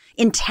of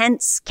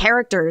intense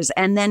characters,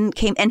 and then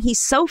and he's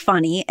so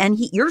funny, and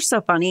you're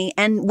so funny.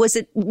 And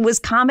was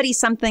comedy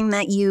something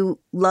that you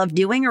loved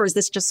doing, or was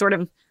this just sort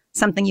of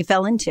something you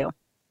fell into?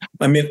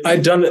 I mean,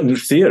 I'd done it in the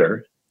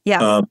theater.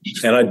 Yeah.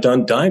 And I'd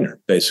done Diner,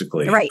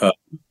 basically. Right.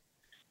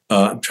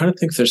 I'm trying to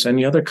think if there's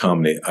any other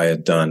comedy I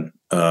had done.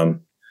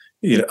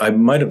 I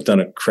might have done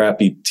a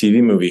crappy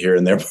TV movie here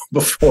and there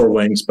before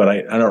Wings, but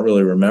I don't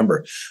really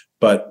remember.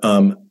 But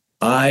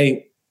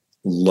I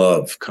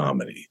love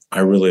comedy.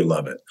 I really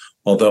love it.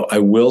 Although I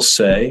will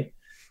say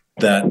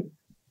that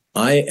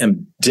I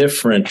am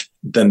different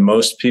than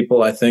most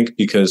people, I think,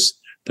 because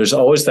there's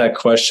always that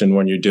question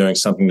when you're doing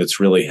something that's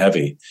really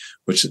heavy,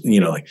 which,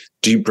 like,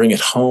 do you bring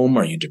it home?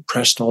 Are you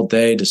depressed all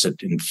day? Does it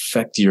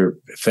infect your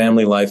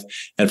family life?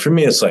 And for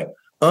me, it's like,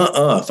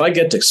 if I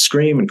get to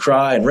scream and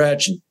cry and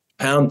retch and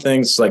pound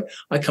things, like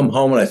I come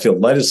home and I feel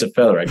light as a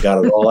feather. I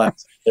got it all out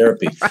in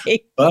therapy.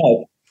 Right. But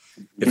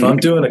if I'm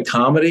doing a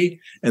comedy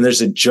and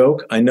there's a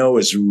joke I know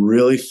is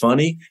really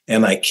funny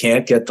and I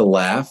can't get the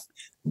laugh,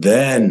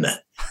 then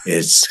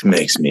it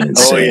makes me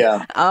insane. Oh,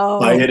 yeah.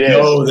 Oh, I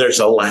know there's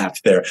a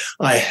laugh there.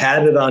 I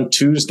had it on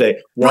Tuesday.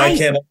 Why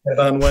can't I have it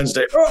on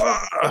Wednesday?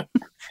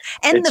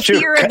 And It's the true.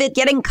 fear of it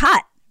getting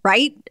cut,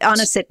 right? On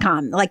a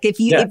sitcom. Like if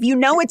you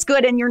know it's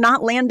good and you're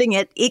not landing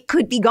it, it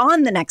could be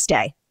gone the next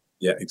day.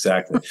 Yeah,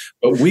 exactly.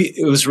 But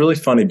it was really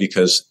funny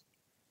because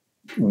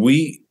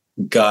we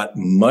got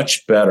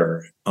much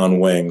better on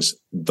Wings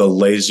the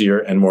lazier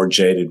and more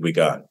jaded we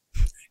got.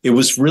 It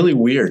was really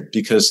weird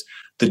because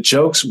the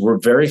jokes were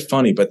very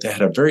funny, but they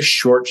had a very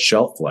short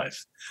shelf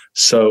life.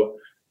 So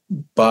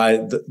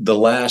by the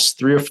last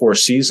 3 or 4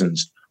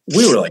 seasons,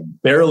 we were like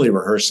barely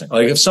rehearsing.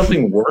 Like if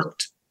something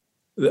worked,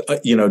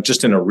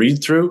 just in a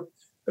read through,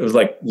 it was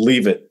like,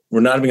 leave it.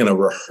 We're not even going to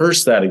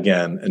rehearse that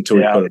again until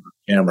we put it on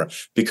camera,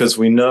 because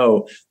we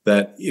know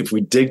that if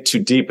we dig too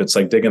deep, it's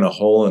like digging a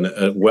hole in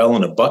a well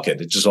in a bucket.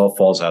 It just all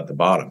falls out the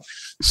bottom.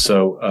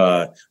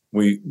 So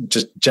we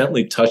just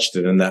gently touched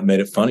it, and that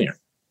made it funnier.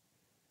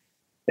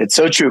 It's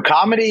so true.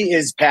 Comedy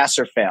is pass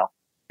or fail.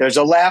 There's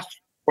a laugh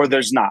or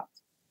there's not.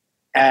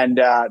 And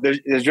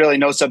there's really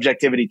no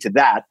subjectivity to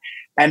that.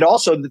 And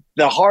also,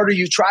 the harder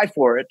you try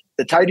for it,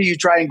 the tighter you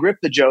try and grip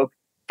the joke,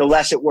 the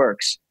less it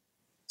works.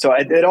 So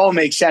it all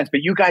makes sense. But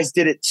you guys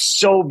did it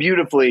so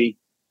beautifully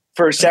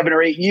for 7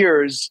 or 8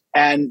 years.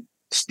 And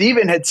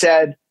Steven had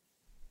said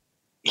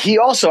he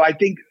also, I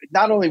think,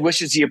 not only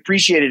wishes he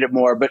appreciated it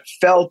more, but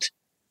felt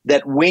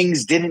that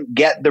Wings didn't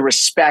get the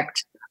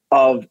respect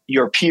of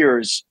your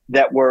peers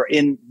that were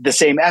in the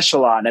same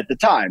echelon at the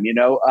time.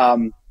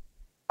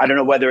 I don't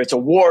know whether it's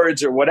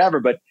awards or whatever,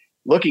 but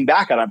looking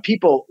back on it,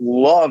 people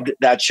loved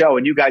that show,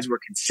 and you guys were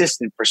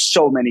consistent for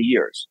so many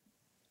years.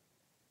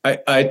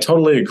 I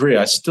totally agree.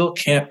 I still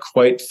can't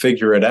quite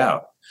figure it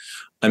out.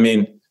 I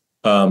mean,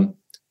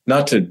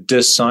 not to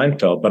diss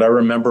Seinfeld, but I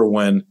remember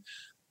when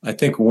I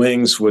think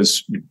Wings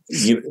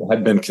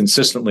had been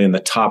consistently in the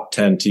top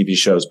 10 TV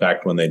shows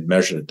back when they'd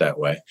measured it that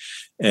way.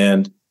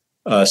 And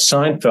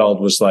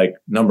Seinfeld was like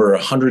number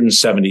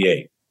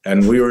 178,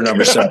 and we were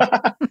number 7.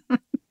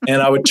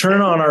 And I would turn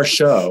on our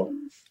show,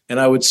 and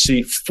I would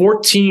see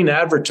 14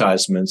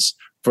 advertisements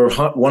for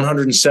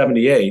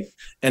 178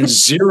 and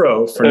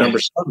 0 for number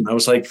 7. I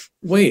was like,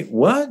 wait,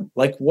 what?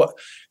 Like, what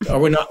are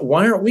we not?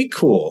 Why aren't we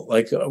cool?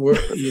 Like, we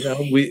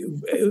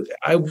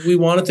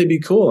wanted to be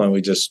cool, and we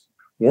just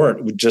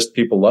weren't.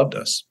 People loved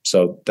us,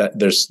 so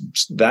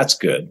that's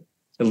good.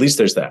 At least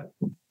there's that.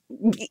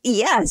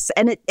 Yes,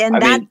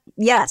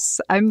 yes.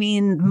 I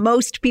mean,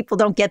 most people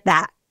don't get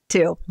that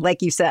too.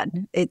 Like you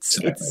said, it's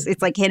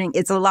like hitting.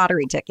 It's a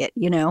lottery ticket,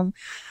 Incredible.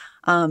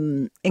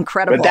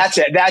 But that's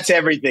it. That's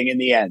everything in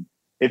the end.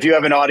 If you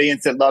have an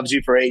audience that loves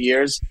you for 8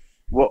 years,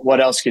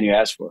 what else can you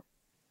ask for?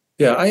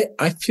 Yeah,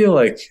 I feel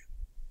like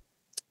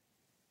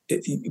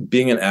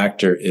being an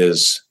actor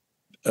is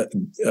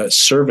a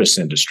service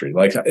industry.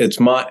 Like it's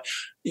what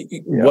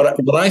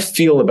I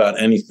feel about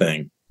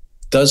anything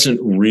doesn't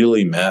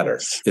really matter.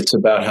 It's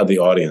about how the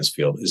audience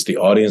feels. Is the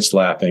audience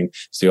laughing?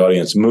 Is the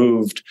audience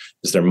moved?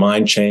 Is their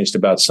mind changed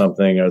about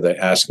something? Are they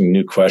asking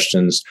new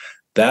questions?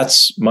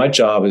 That's my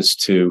job, is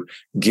to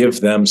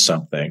give them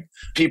something.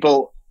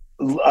 People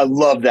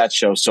love that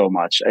show so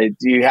much.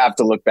 You have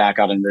to look back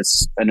on it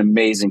as an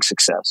amazing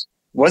success.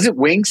 Was it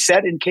Wings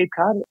set in Cape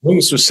Cod?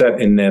 Wings was set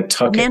in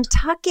Nantucket.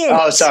 Nantucket.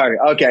 Oh, sorry.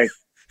 Okay.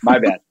 My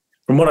bad.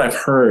 From what I've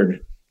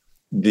heard,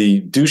 the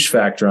douche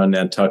factor on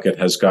Nantucket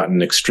has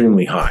gotten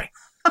extremely high.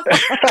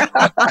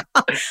 I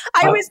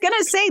was going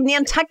to say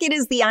Nantucket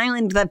is the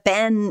island that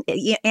Ann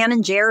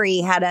and Jerry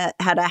had a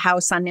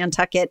house on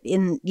Nantucket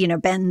in,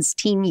 Ben's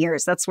teen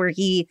years. That's where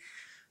he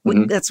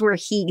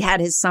had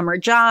his summer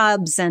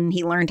jobs, and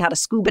he learned how to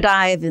scuba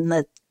dive in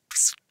the,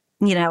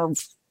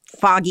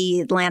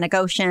 foggy Atlantic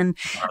Ocean,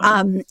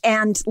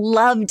 and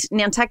loved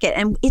Nantucket.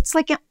 And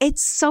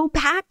it's so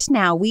packed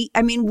now. We've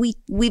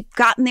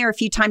gotten there a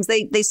few times.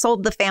 They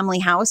sold the family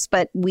house,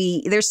 but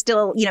there's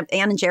still,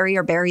 Ann and Jerry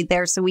are buried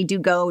there. So we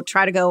do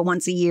try to go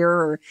once a year,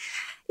 or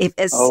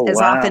as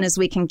often as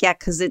we can get,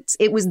 because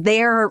it was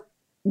their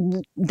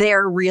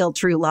real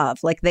true love.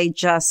 Like they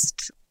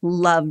just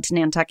loved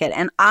Nantucket,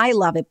 and I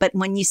love it. But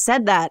when you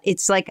said that,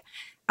 it's like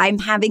I'm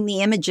having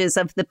the images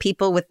of the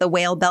people with the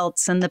whale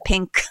belts and the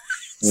pink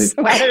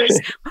sweaters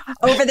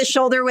over the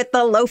shoulder with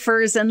the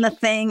loafers and the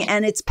thing,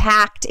 and it's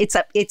packed. It's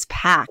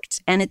packed,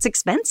 and it's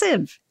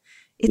expensive.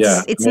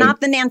 It's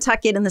not the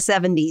Nantucket in the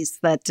 70s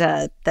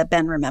that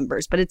Ben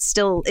remembers, but it's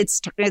still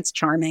it's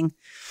charming.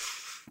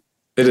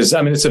 It is.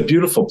 I mean, it's a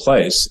beautiful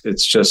place.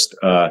 It's just,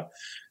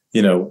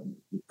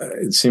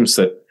 it seems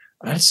to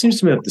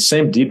me that the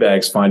same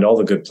D-bags find all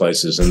the good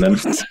places. And then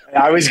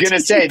I was going to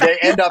say, they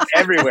end up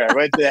everywhere,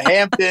 right? The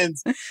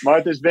Hamptons,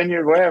 Martha's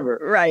Vineyard, wherever.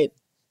 Right.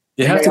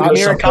 You have to go I'm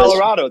here in someplace.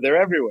 Colorado.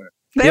 They're everywhere.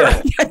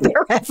 They're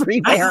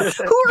everywhere.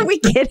 Who are we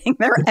kidding?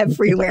 They're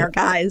everywhere,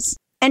 guys.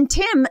 And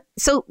Tim,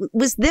 so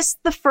was this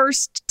the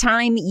first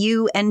time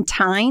you and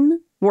Tyne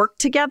worked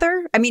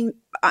together? I mean,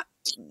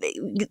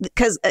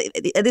 because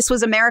this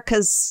was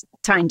America's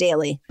Tyne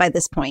Daly by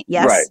this point,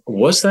 yes? Right.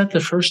 Was that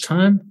the first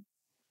time?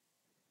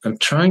 I'm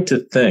trying to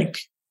think.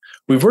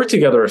 We've worked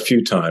together a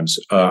few times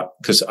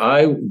because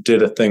I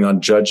did a thing on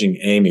judging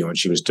Amy when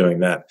she was doing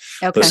that.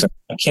 Okay. Listen,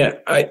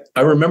 I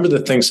remember the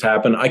things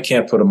happen. I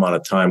can't put them on a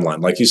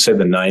timeline. Like you said,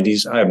 the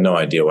 90s, I have no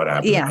idea what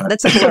happened. Yeah,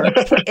 that's a blur.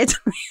 It's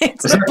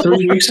was that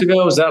 3 weeks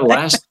ago? Was that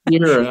last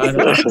year? I don't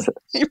know.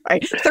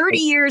 Right. 30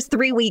 years,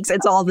 3 weeks.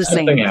 It's all the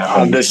same.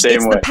 I'm the same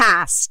it's way. The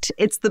past.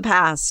 It's the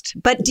past.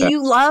 But do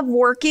you love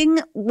working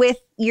with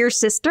your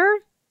sister?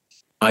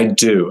 I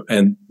do.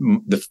 And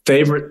my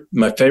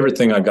favorite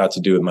thing I got to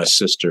do with my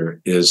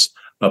sister is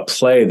a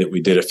play that we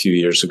did a few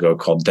years ago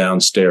called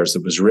Downstairs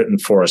that was written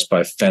for us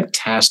by a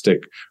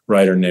fantastic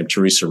writer named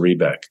Teresa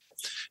Rebeck.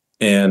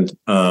 And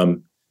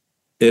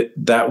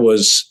that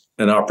was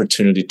an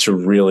opportunity to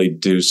really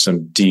do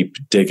some deep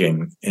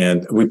digging.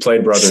 And we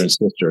played brother and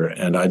sister,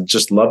 and I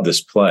just love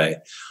this play.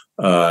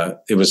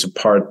 It was a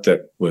part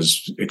that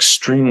was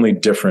extremely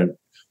different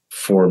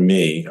for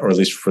me, or at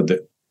least for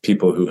the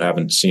people who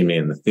haven't seen me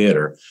in the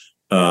theater.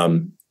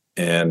 And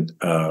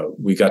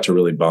we got to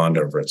really bond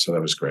over it. So that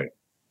was great.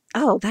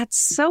 Oh, that's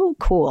so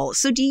cool.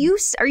 So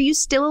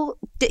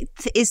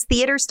is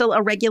theater still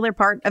a regular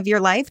part of your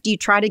life? Do you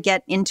try to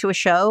get into a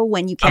show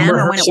when you can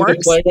or when it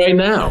works? I'm rehearsing a play right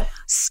now.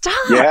 Stop.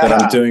 Yeah.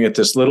 That I'm doing at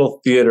this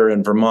little theater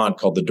in Vermont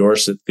called the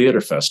Dorset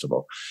Theater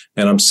Festival.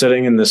 And I'm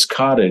sitting in this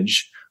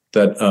cottage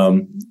that,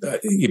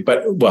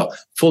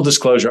 full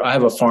disclosure, I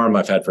have a farm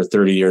I've had for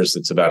 30 years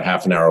that's about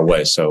half an hour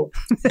away. So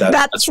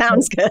that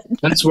sounds good.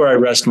 That's where I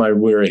rest my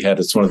weary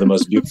head. It's one of the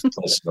most beautiful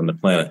places on the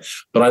planet.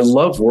 But I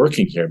love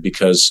working here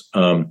because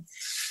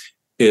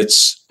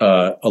it's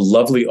a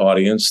lovely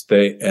audience.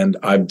 And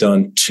I've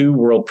done 2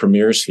 world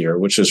premieres here,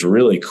 which is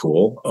really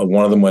cool.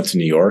 One of them went to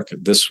New York.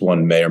 This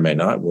one may or may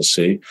not. We'll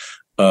see.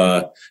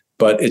 But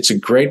it's a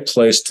great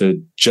place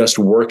to just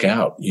work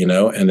out,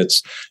 and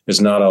it's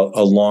not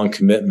a long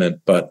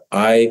commitment. But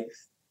I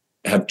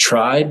have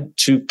tried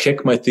to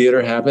kick my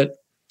theater habit.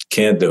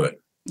 Can't do it.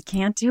 You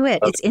can't do it.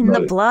 It's in the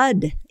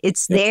blood.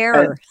 It's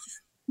there.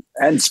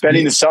 And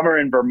spending the summer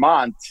in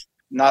Vermont,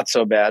 not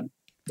so bad.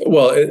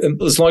 Well,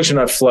 as long as you're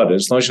not flooded,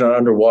 as long as you're not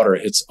underwater,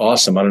 it's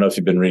awesome. I don't know if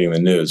you've been reading the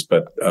news,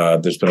 but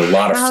there's been a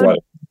lot of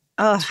flooding.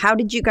 How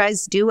did you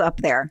guys do up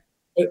there?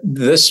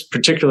 This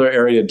particular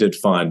area did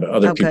fine, but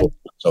other people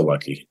weren't so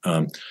lucky.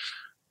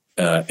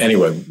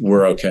 Anyway,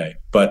 we're okay.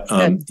 But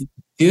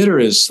theater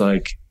is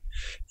like,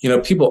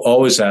 people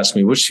always ask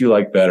me, which do you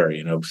like better,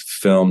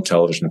 film,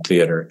 television,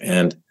 theater?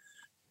 And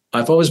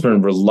I've always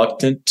been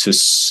reluctant to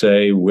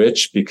say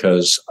which,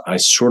 because I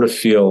sort of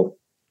feel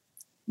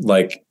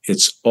like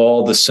it's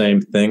all the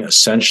same thing,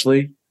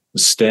 essentially.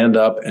 Stand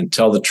up and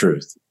tell the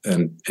truth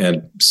and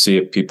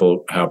see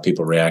how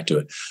people react to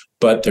it.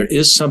 But there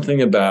is something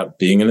about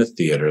being in a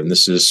theater, and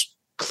this is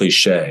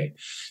cliche.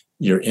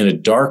 You're in a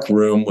dark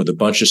room with a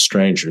bunch of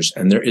strangers,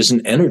 and there is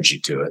an energy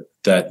to it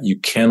that you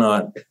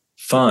cannot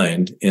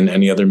find in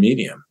any other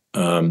medium.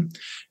 And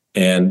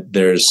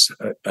there's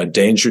a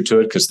danger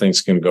to it because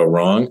things can go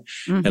wrong.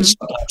 Mm-hmm. And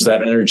sometimes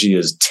that energy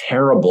is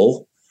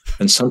terrible,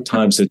 and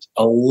sometimes it's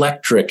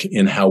electric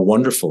in how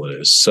wonderful it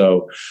is.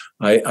 So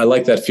I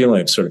like that feeling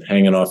of sort of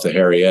hanging off the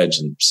hairy edge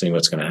and seeing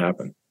what's going to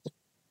happen.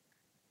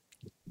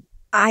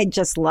 I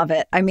just love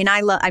it. I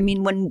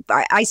mean, when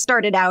I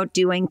started out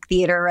doing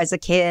theater as a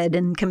kid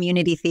and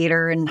community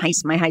theater in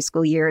my high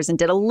school years, and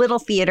did a little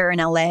theater in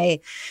LA,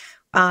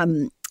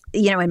 in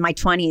my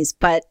 20s.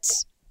 But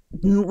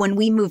when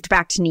we moved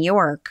back to New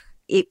York,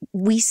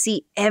 we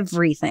see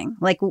everything,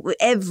 like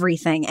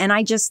everything. And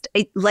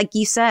like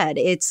you said,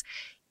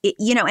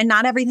 and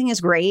not everything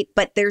is great,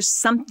 but there's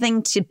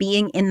something to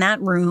being in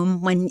that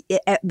room when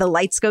the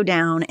lights go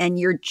down and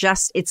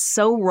it's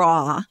so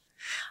raw.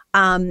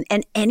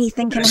 And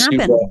anything can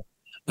happen.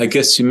 I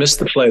guess you missed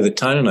the play that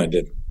Tyne and I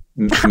did.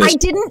 I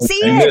didn't see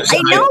it.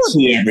 I know. didn't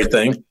see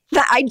everything.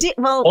 I did.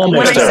 Well,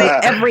 almost when I say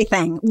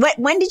everything,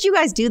 when did you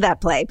guys do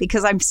that play?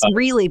 Because I'm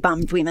really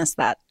bummed we missed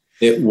that.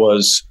 It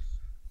was,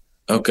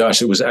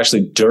 it was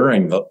actually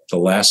during the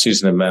last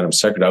season of Madam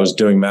Secretary. I was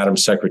doing Madam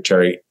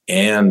Secretary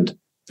and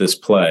this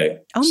play.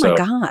 Oh my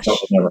gosh. I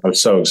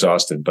was so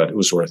exhausted, but it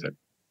was worth it.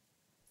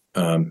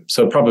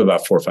 So probably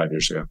about 4 or 5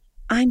 years ago.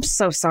 I'm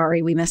so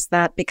sorry we missed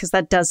that, because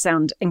that does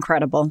sound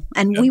incredible.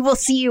 And we will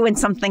see you in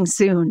something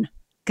soon,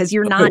 because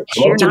you're not.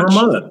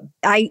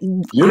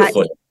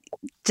 Beautifully.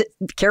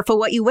 Careful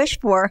what you wish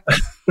for.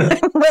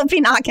 We'll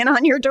be knocking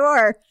on your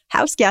door.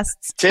 House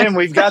guests. Tim,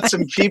 we've got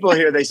some people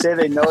here. They say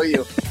they know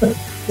you.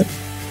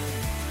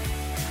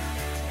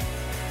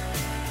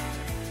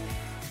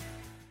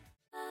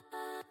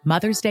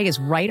 Mother's Day is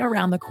right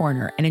around the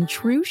corner, and in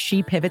true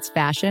She Pivots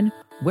fashion,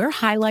 we're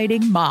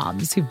highlighting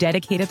moms who've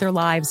dedicated their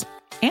lives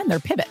and their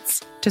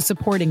pivots to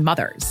supporting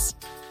mothers.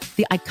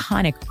 The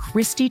iconic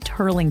Christy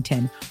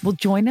Turlington will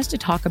join us to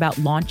talk about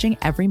launching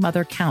Every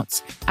Mother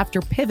Counts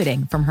after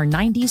pivoting from her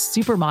 90s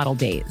supermodel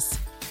days.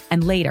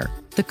 And later,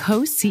 the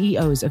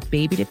co-CEOs of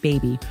Baby to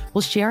Baby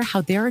will share how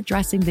they're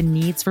addressing the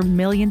needs for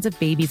millions of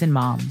babies and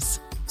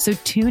moms. So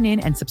tune in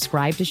and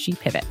subscribe to She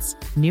Pivots.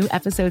 New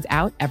episodes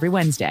out every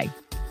Wednesday.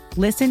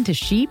 Listen to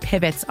She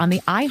Pivots on the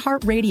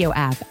iHeartRadio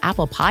app,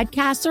 Apple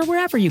Podcasts, or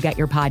wherever you get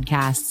your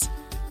podcasts.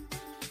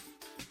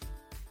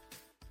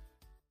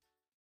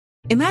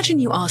 Imagine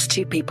you ask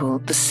two people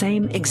the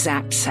same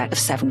exact set of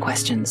 7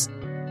 questions.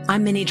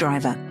 I'm Minnie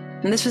Driver,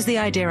 and this was the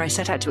idea I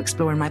set out to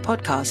explore in my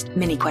podcast,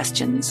 Mini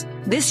Questions.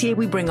 This year,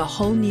 we bring a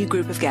whole new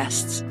group of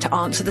guests to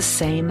answer the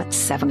same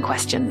 7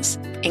 questions,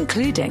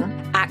 including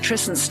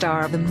actress and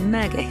star of the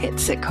mega hit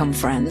sitcom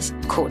Friends,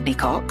 Courtney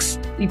Cox.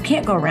 You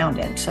can't go around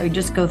it, so you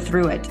just go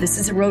through it. This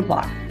is a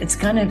roadblock. It's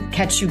going to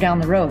catch you down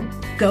the road.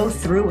 Go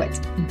through it.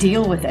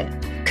 Deal with it.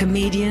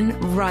 Comedian,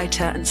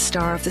 writer, and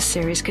star of the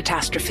series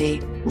Catastrophe,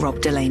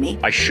 Rob Delaney.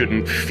 I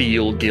shouldn't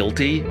feel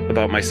guilty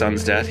about my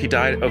son's death. He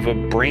died of a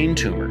brain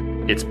tumor.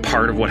 It's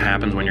part of what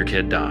happens when your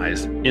kid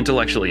dies.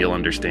 Intellectually, you'll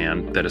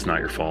understand that it's not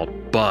your fault,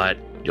 but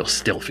you'll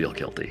still feel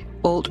guilty.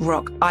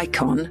 Alt-rock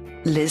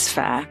icon, Liz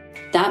Phair.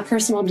 That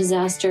personal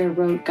disaster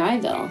wrote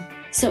Guyville.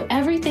 So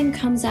everything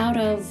comes out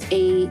of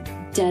a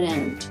dead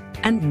end.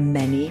 And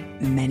many,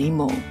 many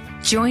more.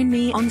 Join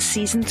me on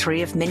Season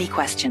 3 of Mini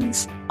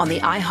Questions on the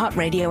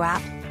iHeartRadio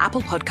app,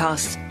 Apple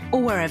Podcasts,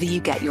 or wherever you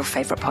get your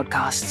favorite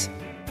podcasts.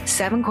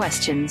 7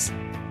 questions,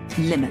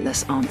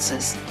 limitless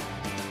answers.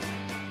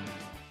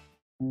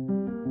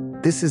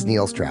 This is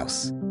Neil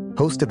Strauss,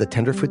 host of the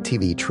Tenderfoot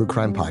TV true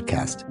crime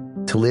podcast,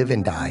 To Live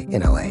and Die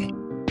in LA.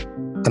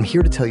 I'm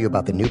here to tell you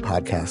about the new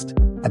podcast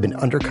I've been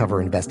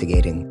undercover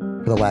investigating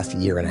for the last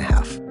year and a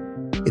half.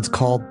 It's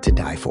called To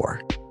Die For.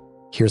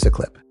 Here's a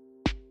clip.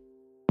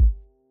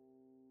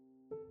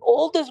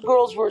 All these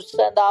girls were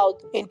sent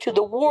out into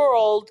the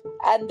world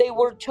and they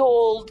were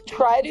told,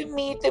 try to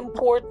meet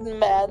important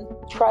men,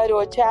 try to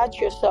attach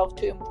yourself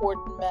to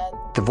important men.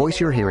 The voice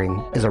you're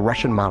hearing is a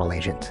Russian model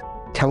agent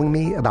telling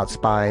me about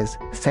spies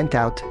sent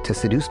out to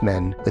seduce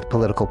men with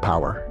political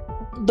power.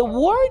 The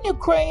war in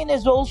Ukraine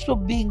is also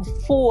being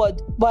fought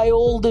by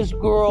all these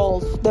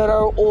girls that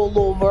are all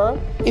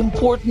over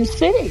important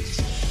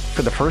cities.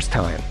 For the first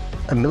time,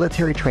 a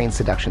military-trained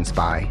seduction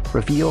spy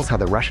reveals how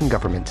the Russian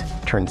government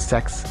turned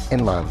sex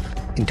and love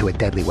into a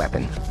deadly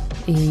weapon.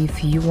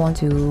 If you want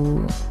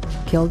to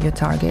kill your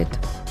target,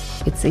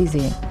 it's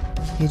easy.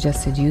 You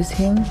just seduce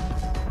him,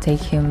 take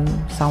him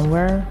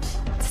somewhere,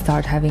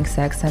 start having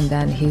sex, and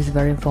then he's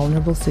very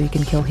vulnerable, so you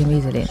can kill him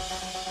easily.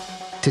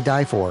 To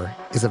Die For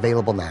is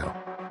available now.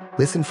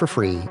 Listen for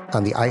free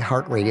on the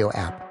iHeartRadio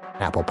app,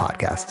 Apple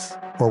Podcasts,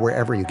 or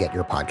wherever you get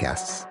your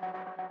podcasts.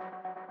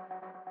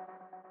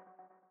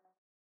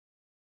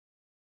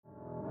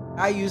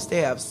 I used to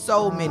have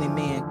so many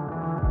men.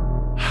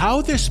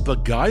 How this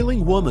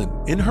beguiling woman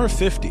in her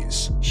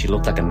 50s, she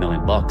looked like $1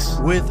 million,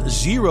 with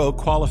 0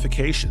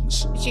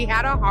 qualifications, she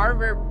had a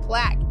Harvard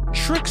plaque,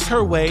 tricks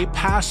her way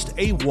past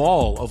a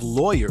wall of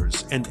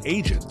lawyers and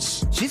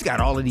agents. She's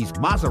got all of these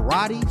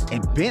Maseratis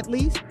and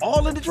Bentleys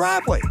all in the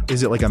driveway.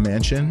 Is it like a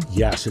mansion?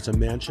 Yes, it's a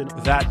mansion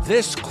that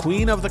this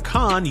queen of the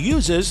con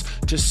uses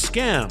to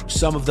scam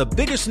some of the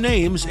biggest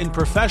names in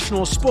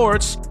professional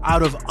sports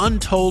out of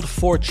untold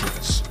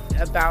fortunes.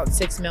 About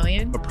 $6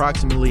 million.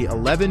 Approximately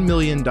 $11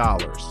 million.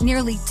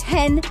 Nearly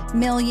 $10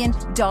 million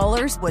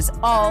was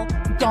all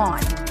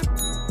gone.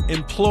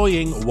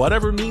 Employing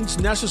whatever means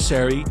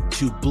necessary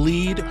to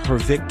bleed her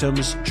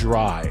victims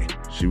dry.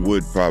 She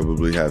would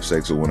probably have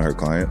sex with one of her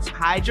clients.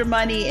 Hide your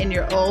money in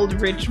your old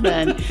rich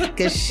men,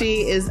 because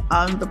she is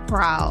on the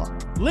prowl.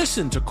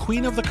 Listen to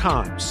Queen of the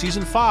Con,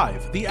 Season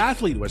 5, The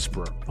Athlete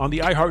Whisperer, on the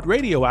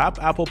iHeartRadio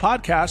app, Apple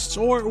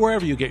Podcasts, or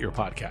wherever you get your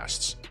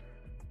podcasts.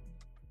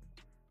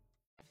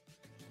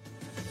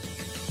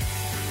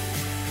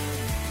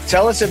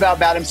 Tell us about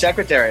Madam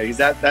Secretary, because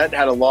that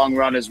had a long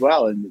run as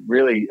well, and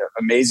really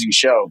amazing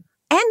show.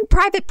 And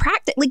Private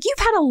Practice, like you've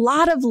had a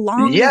lot of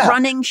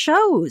long-running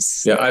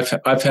shows. Yeah,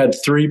 I've had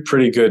 3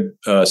 pretty good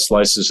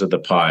slices of the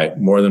pie,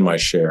 more than my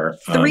share.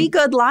 3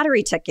 good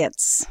lottery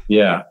tickets.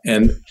 Yeah,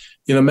 and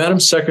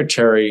Madam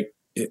Secretary.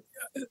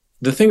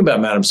 The thing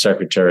about Madam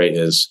Secretary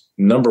is,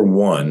 number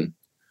one,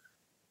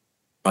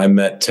 I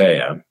met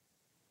Taya,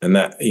 and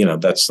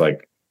that's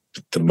like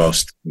the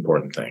most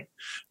important thing.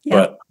 Yeah.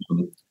 But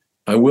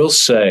I will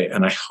say,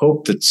 and I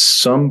hope that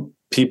some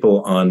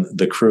people on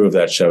the crew of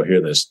that show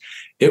hear this,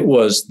 it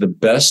was the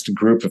best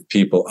group of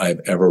people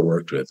I've ever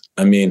worked with.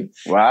 I mean,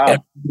 wow.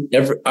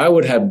 I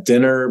would have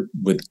dinner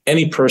with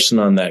any person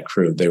on that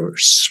crew. They were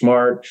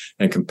smart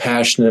and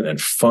compassionate and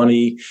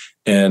funny,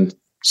 and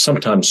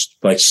sometimes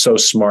like so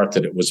smart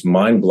that it was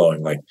mind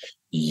blowing. Like,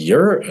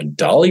 you're a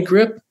dolly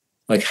grip?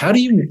 Like, how do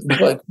you,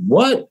 like,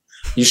 what?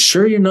 you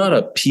sure you're not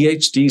a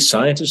PhD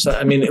scientist?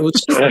 I mean, it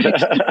was,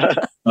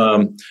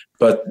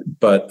 but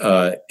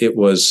it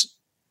was,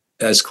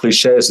 as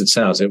cliche as it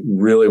sounds, it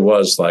really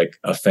was like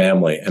a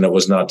family, and it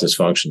was not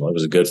dysfunctional. It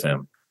was a good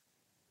family.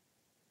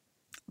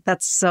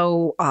 That's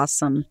so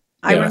awesome.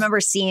 I remember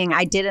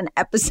I did an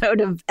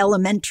episode of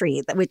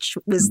Elementary, which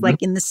was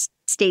like in the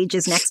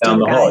stages next to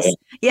you guys. Hall, yeah.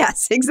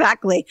 Yes,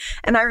 exactly.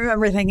 And I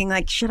remember thinking,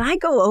 like, should I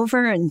go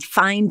over and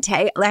find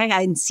Taya? Like,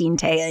 I hadn't seen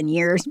Taya in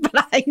years,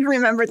 but I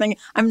remember thinking,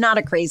 I'm not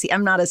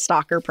a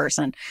stalker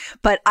person,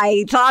 but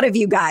I thought of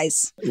you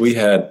guys. We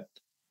had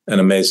an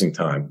amazing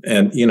time.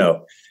 And,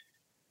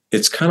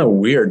 it's kind of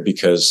weird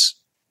because,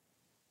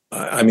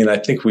 I mean, I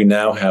think we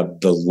now have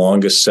the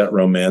longest set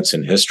romance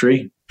in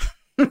history.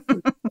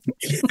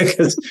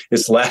 Because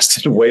it's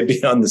lasted way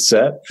beyond the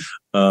set.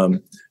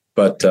 We're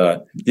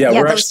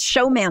those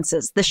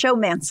showmances,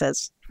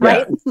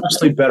 right? Yeah,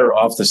 actually better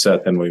off the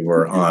set than we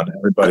were on.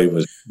 Everybody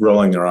was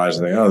rolling their eyes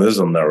and thinking, oh, this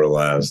will never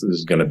last. This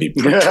is going to be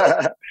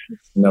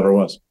never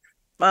was.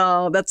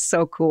 Oh, that's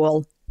so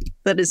cool.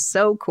 That is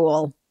so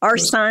cool. Our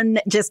son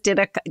just did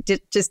a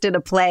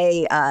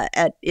play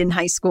in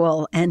high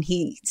school, and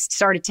he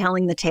started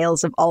telling the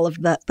tales of all of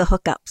the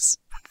hookups.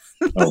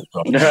 Oh,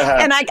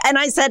 and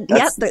I said,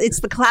 it's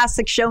the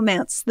classic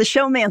showmance, the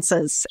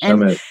showmances,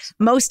 and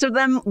most of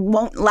them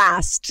won't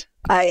last.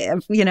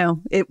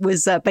 It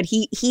was, but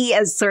he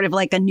as sort of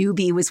like a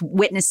newbie was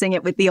witnessing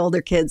it with the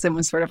older kids and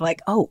was sort of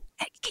like, oh,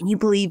 can you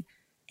believe?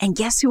 And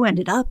guess who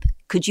ended up?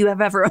 Could you have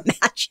ever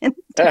imagined?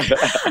 That's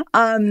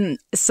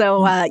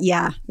so fun.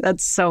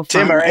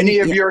 Tim, are any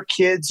of your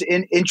kids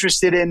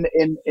interested in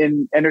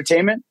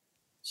entertainment?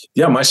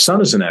 Yeah, my son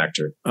is an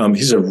actor.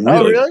 He's a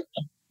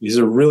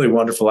really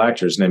wonderful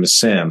actor. His name is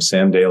Sam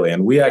Daly.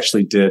 And we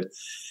actually did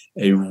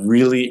a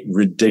really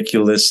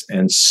ridiculous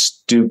and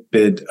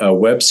stupid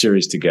web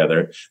series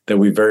together that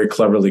we very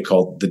cleverly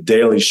called The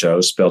Daily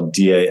Show, spelled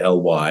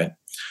D-A-L-Y.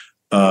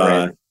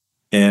 Right.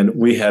 And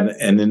we had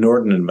an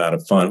inordinate amount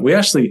of fun. We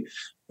actually,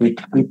 we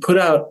put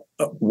out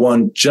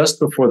one just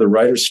before the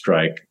writer's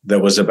strike that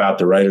was about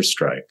the writer's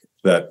strike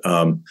that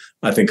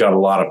I think got a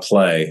lot of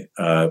play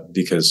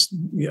because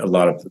a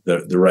lot of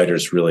the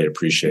writers really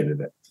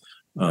appreciated it.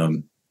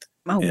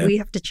 We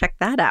have to check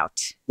that out.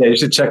 Yeah, you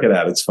should check it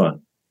out. It's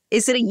fun.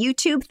 Is it a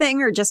YouTube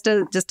thing or just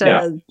a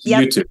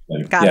YouTube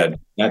thing? Got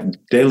it.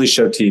 Daily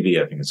Show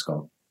TV, I think it's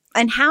called.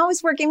 And how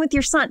is working with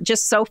your son?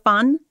 Just so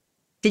fun?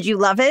 Did you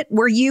love it?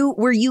 Were you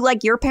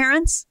like your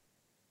parents?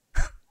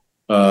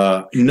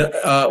 Not as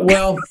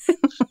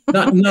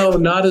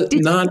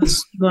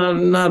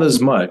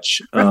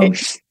much.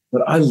 Right.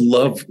 But I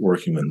love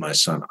working with my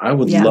son. I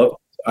would love.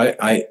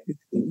 I've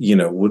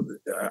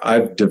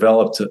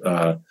developed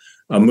a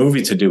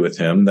movie to do with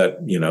him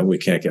that we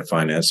can't get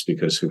financed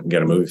because who can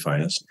get a movie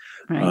financed?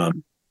 Right.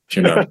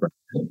 You're not.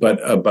 But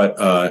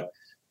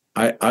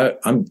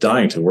I'm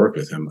dying to work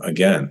with him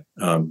again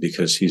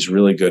because he's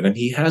really good, and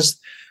he has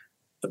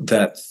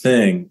that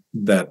thing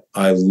that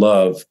I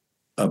love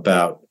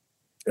about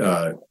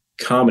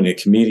comedy,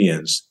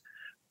 comedians.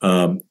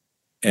 And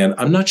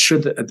I'm not sure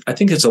that I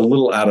think it's a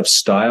little out of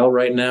style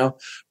right now,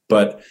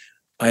 but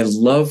I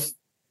love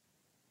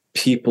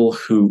people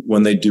who,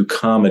 when they do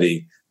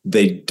comedy,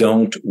 they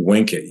don't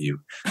wink at you.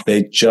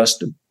 They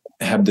just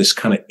have this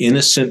kind of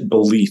innocent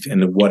belief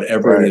in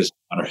whatever it is,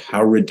 no matter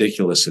how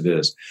ridiculous it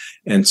is.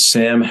 And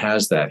Sam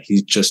has that.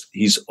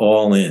 He's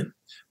all in.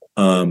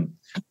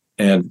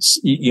 And,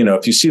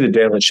 if you see The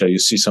Daily Show, you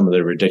see some of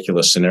the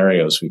ridiculous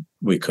scenarios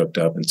we cooked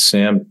up. And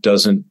Sam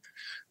doesn't,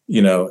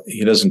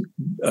 he doesn't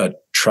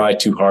try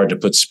too hard to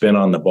put spin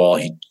on the ball.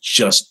 He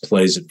just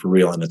plays it for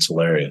real, and it's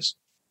hilarious.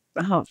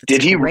 Oh,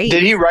 did he write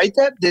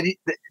that? Did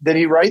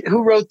he write?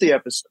 Who wrote the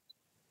episode?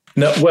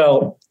 No,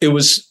 well, it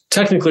was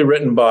technically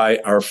written by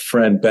our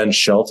friend Ben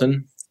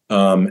Shelton,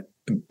 and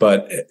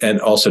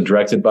also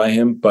directed by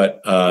him. But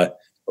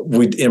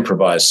we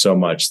improvised so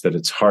much that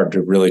it's hard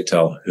to really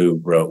tell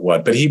who wrote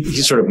what. But he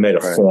sort of made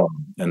a form,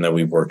 and then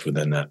we worked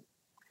within that.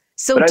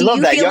 So do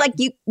you feel like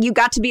you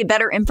got to be a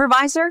better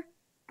improviser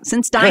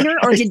since Diner,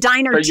 or did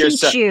Diner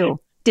teach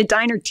you? Did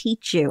Diner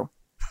teach you?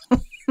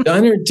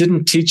 Diner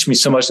didn't teach me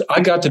so much.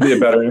 I got to be a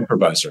better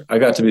improviser. I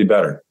got to be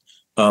better.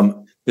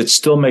 It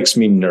still makes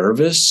me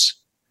nervous.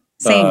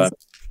 Same.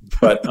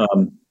 But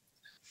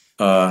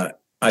I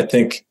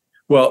think,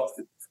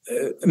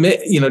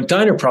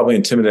 Diner probably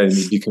intimidated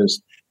me because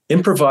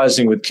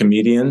improvising with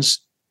comedians,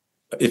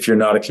 if you're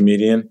not a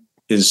comedian,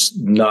 is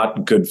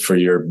not good for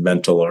your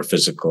mental or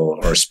physical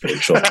or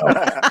spiritual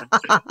health.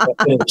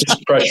 It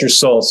just crush your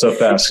soul so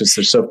fast because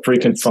they're so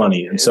freaking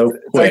funny and so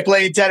quick. It's like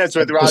playing tennis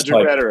with Roger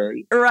Federer.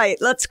 Right.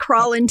 Let's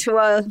crawl into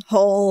a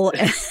hole.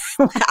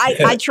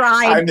 I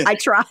tried.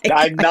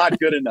 I'm not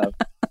good enough.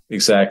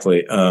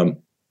 Exactly.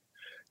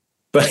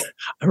 But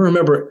I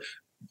remember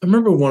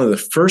one of the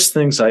first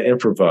things I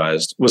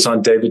improvised was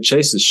on David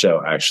Chase's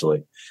show,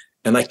 actually.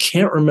 And I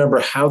can't remember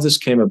how this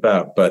came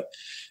about, but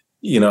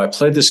I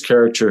played this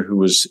character who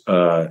was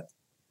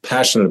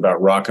passionate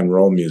about rock and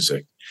roll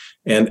music.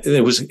 And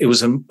it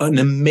was an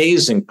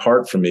amazing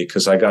part for me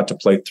because I got to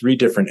play 3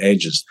 different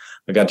ages.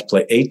 I got to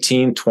play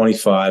 18,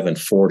 25, and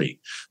 40.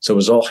 So it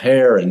was all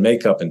hair and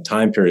makeup and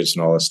time periods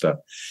and all this stuff.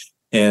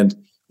 And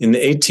in the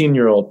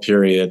 18-year-old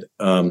period,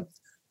 I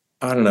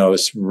don't know, I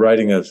was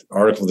writing an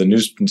article for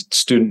the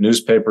student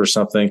newspaper or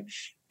something.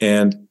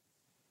 And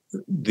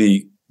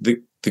the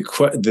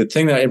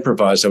thing that I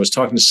improvised, I was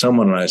talking to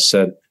someone and I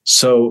said,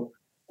 so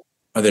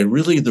are they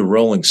really the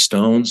Rolling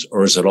Stones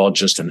or is it all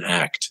just an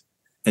act?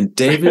 And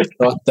David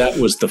thought that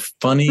was the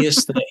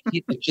funniest thing.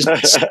 It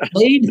just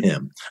slayed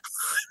him.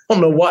 I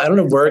don't know why. I don't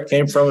know where it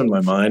came from in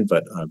my mind,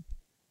 but that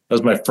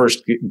was my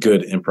first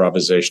good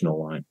improvisational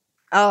line.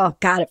 Oh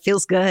God, it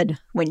feels good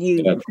when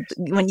you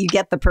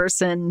get the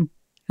person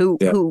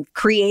who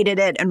created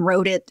it and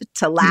wrote it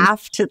to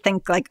laugh, to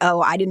think like,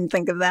 oh, I didn't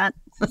think of that.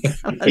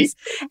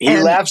 he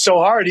laughed so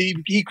hard.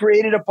 He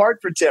created a part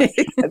for Tim.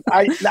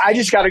 I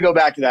just got to go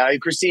back to that.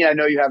 Christine, I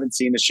know you haven't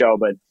seen the show,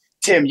 but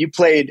Tim, you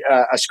played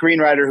a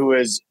screenwriter who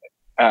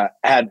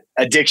had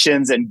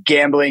addictions and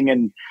gambling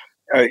and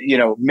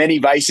many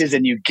vices,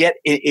 and you get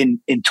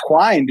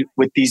entwined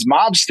with these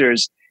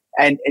mobsters,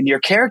 and your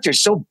character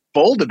is so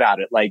bold about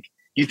it. Like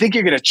you think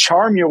you're going to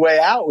charm your way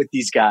out with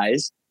these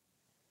guys.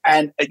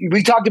 And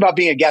we talked about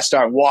being a guest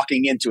star and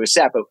walking into a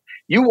set, but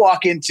you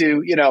walk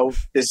into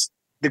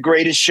the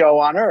greatest show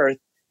on earth.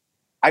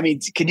 I mean,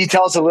 can you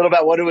tell us a little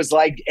about what it was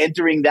like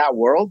entering that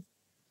world?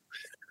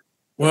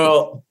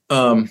 Well,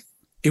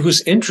 it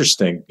was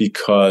interesting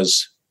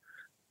because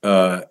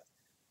the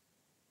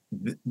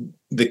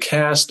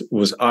cast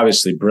was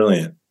obviously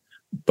brilliant,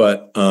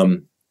 but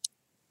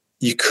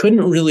you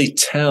couldn't really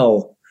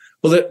tell.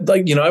 Well,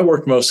 I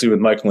worked mostly with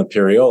Michael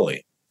Imperioli.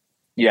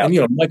 Yeah.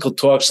 And, Michael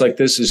talks like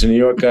this, is a New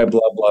York guy,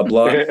 blah, blah,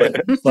 blah.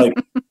 But, like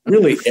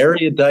really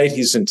erudite.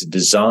 He's into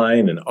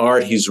design and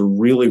art. He's a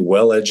really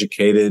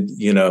well-educated,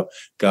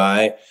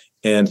 guy.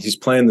 And he's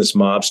playing this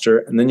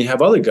mobster. And then you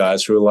have other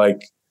guys who are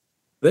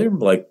they're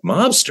like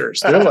mobsters.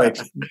 They're like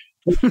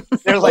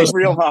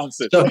real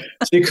mobsters. So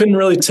you couldn't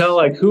really tell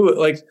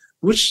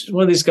which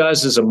one of these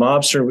guys is a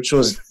mobster and which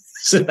one is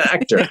an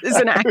actor. Is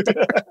an actor.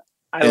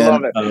 I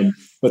love it.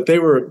 But they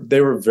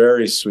were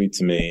very sweet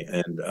to me.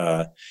 And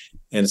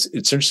it's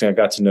interesting. I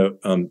got to know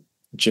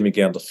Jimmy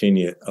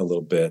Gandolfini a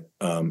little bit.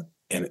 And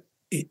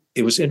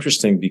it was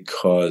interesting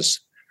because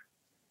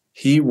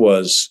he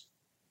was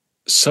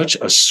such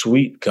a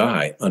sweet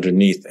guy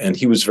underneath. And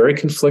he was very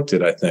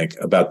conflicted, I think,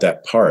 about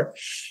that part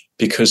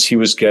because he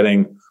was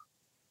getting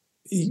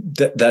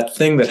that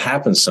thing that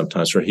happens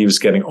sometimes where he was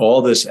getting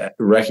all this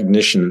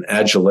recognition and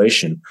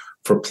adulation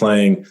for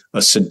playing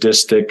a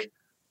sadistic,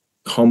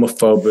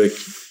 homophobic,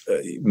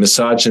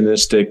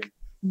 misogynistic,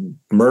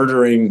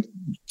 murdering,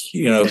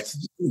 the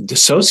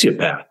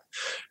sociopath.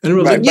 And it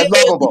was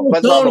lovable.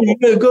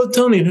 Go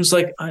Tony. And he was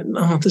like,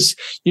 no,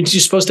 you're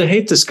supposed to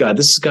hate this guy.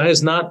 This guy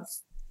is not,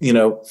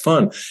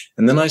 fun.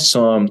 And then I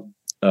saw him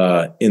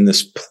in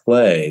this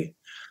play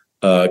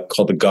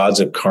called The Gods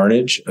of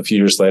Carnage a few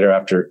years later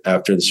after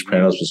The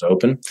Sopranos was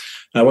open. And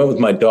I went with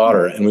my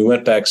daughter and we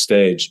went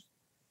backstage.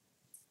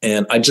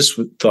 And I just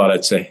thought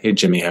I'd say, hey,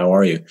 Jimmy, how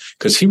are you?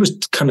 Because he was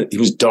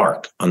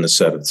dark on the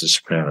set of The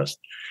Sopranos.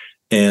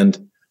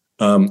 And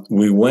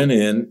we went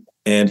in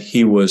and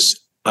he was,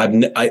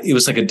 it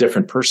was like a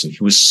different person.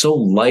 He was so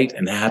light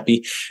and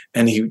happy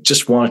and he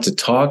just wanted to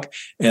talk.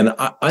 And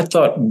I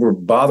thought we're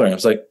bothering. I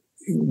was like,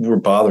 we're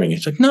bothering you.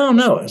 He's like, no.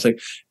 I was like,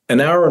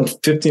 an hour and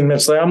 15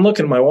 minutes later, I'm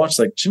looking at my watch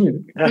like, Jimmy,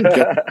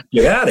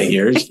 get out of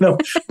here.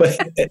 But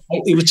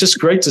it was just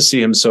great to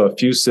see him so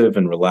effusive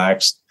and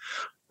relaxed.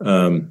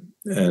 May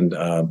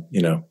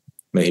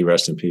he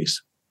rest in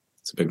peace.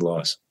 It's a big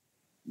loss.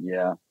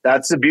 Yeah.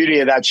 That's the beauty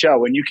of that show.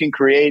 When you can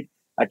create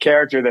a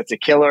character that's a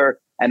killer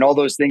and all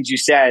those things you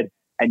said,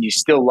 and you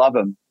still love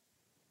him,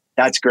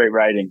 that's great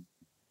writing.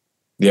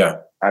 Yeah.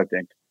 I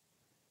think.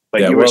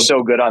 But you were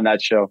so good on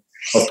that show.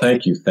 Oh,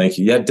 thank you. Thank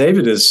you. Yeah.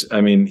 David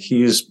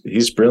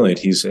he's brilliant.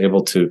 He's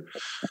able to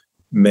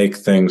make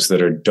things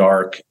that are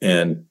dark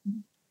and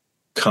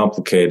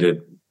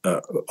complicated,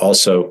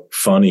 also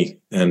funny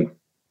and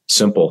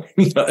simple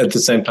at the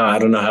same time. I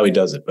don't know how he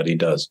does it, but he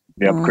does.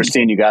 Yeah.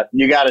 Christine, you got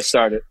to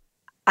start it.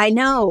 I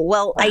know.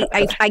 Well,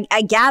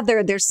 I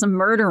gather there's some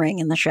murdering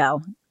in the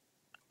show.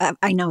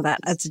 I know that.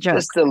 That's a joke.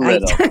 Just a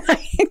little.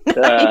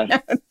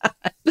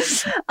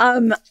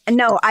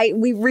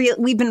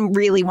 We've been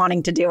really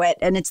wanting to do it,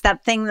 and it's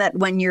that thing that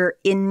when you're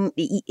in,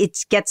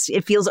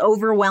 it feels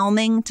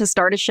overwhelming to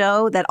start a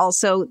show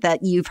that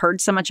you've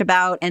heard so much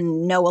about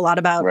and know a lot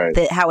about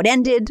how it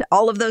ended,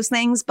 all of those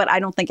things. But I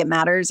don't think it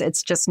matters.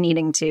 It's just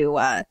needing to.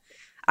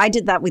 I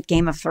did that with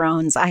Game of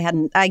Thrones.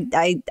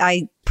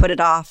 I put it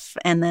off,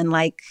 and then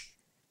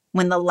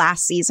when the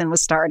last season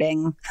was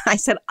starting, I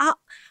said,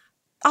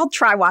 I'll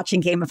try watching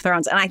Game of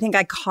Thrones. And I think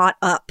I caught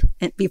up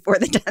before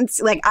the dance.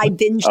 Like I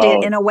binged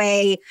it in a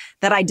way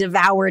that I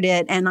devoured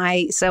it. And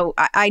I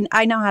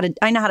know how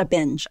to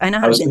binge. I know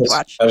how to binge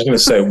watch. I was going to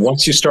say,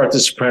 once you start The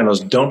Sopranos,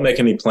 don't make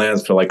any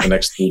plans for like the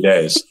next 3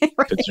 days. You're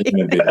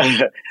going to be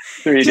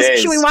 3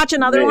 days. Should we watch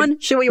another one?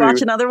 Should we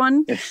watch another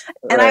one?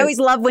 And I always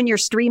love when your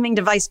streaming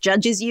device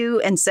judges you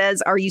and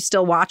says, "Are you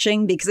still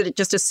watching?" Because it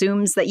just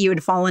assumes that you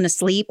had fallen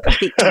asleep,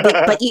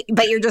 but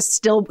you're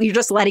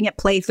just letting it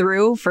play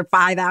through for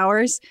 5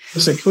 hours.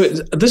 Listen,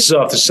 this is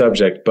off the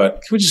subject,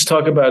 but can we just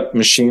talk about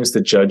machines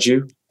that judge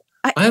you?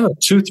 I have a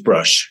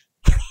toothbrush,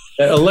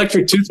 an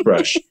electric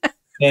toothbrush,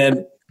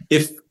 and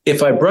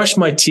if I brush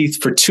my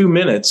teeth for 2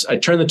 minutes, I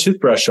turn the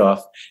toothbrush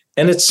off,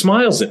 and it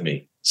smiles at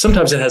me.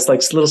 Sometimes it has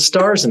like little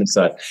stars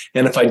inside.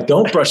 And if I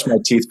don't brush my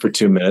teeth for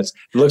 2 minutes,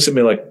 it looks at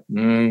me like,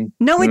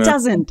 no, it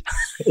doesn't.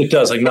 It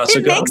does, like not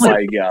so good. Oh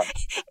my God.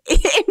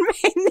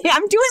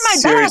 I'm doing my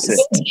best.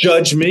 Don't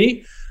judge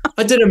me.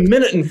 I did 1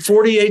 minute and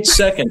 48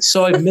 seconds,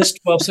 so I missed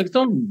 12 seconds.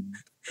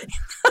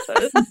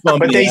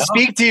 But they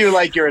speak to you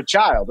like you're a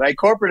child, right?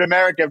 Corporate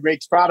America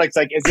makes products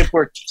like as if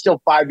we're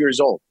still 5 years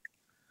old.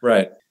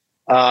 Right.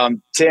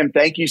 Tim,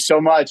 thank you so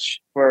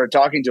much for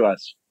talking to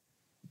us.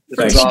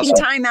 For taking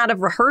time out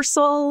of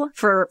rehearsal,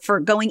 for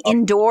going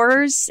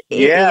indoors.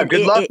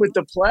 Good luck with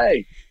the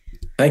play.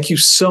 Thank you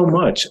so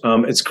much.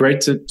 It's great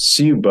to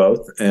see you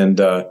both.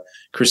 And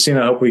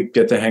Christina, I hope we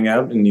get to hang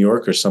out in New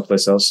York or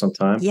someplace else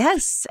sometime.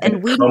 Yes,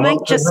 and we might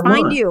just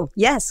find you.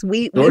 Yes,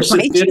 we might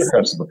Theater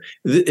Festival.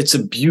 It's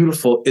a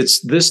beautiful,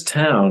 this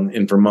town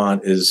in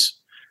Vermont is,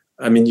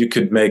 I mean, you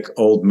could make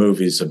old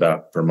movies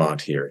about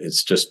Vermont here.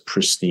 It's just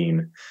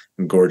pristine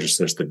and gorgeous.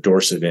 There's the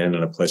Dorset Inn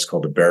and a place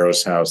called the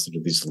Barrows House that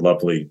are these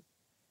lovely,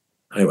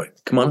 anyway,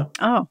 come on up.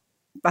 Oh,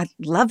 I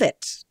love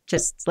it.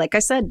 Just like I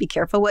said, be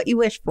careful what you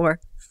wish for.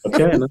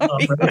 Okay. We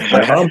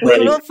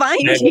will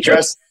find you.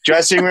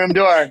 Dressing room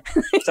door.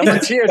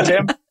 Someone's here,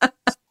 Tim.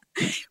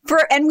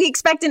 And we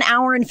expect an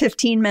hour and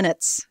 15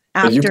 minutes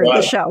after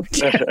the show.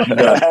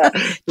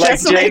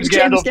 Like James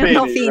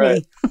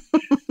Gandolfini.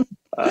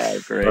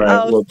 Right. Great.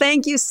 Well,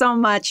 thank you so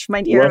much,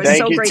 my dear. It was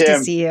so great to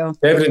see you.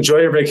 David, enjoy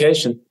your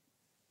vacation.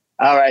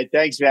 All right.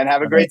 Thanks, man.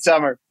 Have a great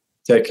summer.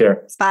 Take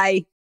care.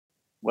 Bye.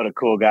 What a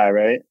cool guy,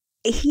 right?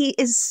 He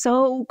is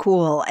so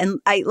cool. And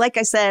like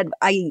I said,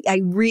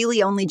 I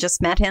really only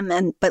just met him.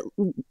 But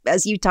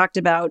as you talked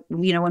about,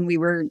 when we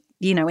were,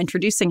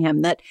 introducing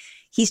him, that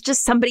he's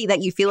just somebody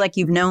that you feel like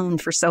you've known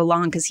for so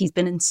long because he's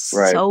been in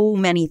so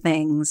many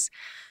things.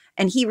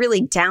 And he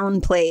really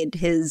downplayed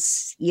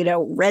his,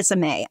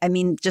 resume. I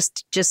mean,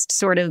 just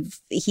sort of,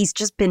 he's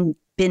just been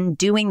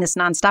doing this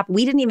nonstop.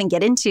 We didn't even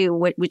get into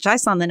which I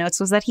saw in the notes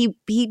was that he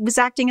was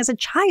acting as a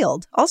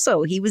child.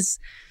 Also, he was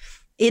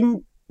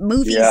in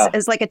movies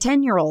as like a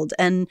 10-year-old.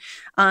 And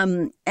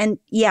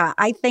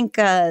I think,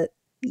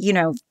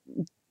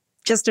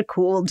 just a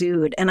cool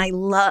dude. And I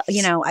love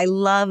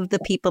the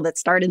people that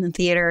start in the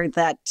theater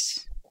that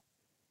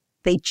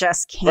they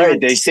just can't. Right.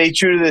 They stay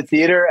true to the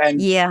theater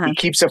and he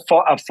keeps a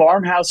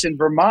farmhouse in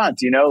Vermont,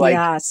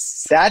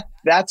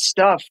 that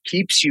stuff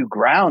keeps you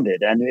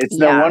grounded. And it's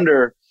no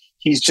wonder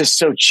he's just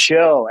so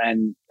chill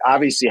and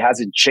obviously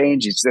hasn't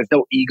changed. There's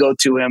no ego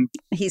to him.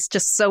 He's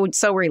just so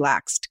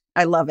relaxed.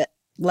 I love it.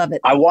 Love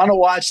it. I want to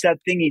watch that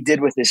thing he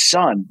did with his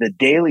son, The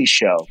Daly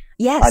Show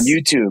on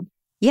YouTube.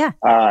 Yeah.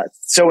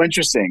 So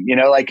interesting,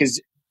 cause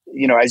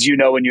as you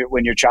know,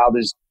 when your child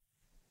is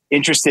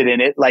interested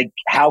in it, like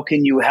how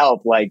can you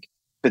help? Like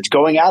that's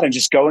going out and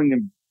just going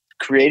and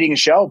creating a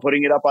show,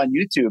 putting it up on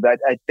YouTube.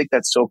 I think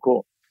that's so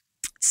cool.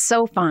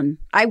 So fun.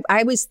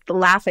 I was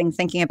laughing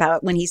thinking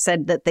about when he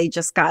said that they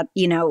just got,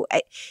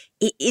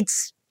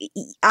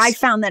 I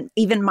found that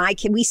even my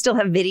kid, we still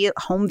have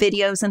home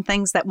videos and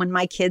things that when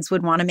my kids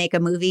would want to make a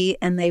movie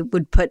and they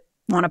would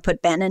want to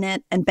put Ben in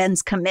it and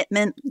Ben's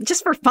commitment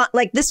just for fun.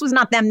 Like this was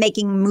not them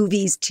making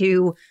movies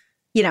to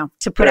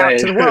put out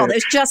to the world.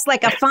 It's just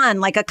like a fun,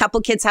 like a couple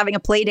kids having a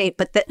play date,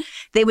 but that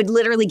they would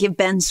literally give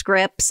Ben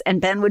scripts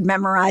and Ben would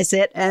memorize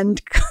it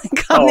and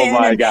come in. Oh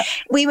my God.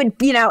 We would,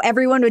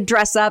 everyone would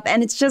dress up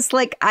and it's just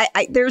like,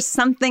 there's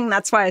something,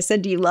 that's why I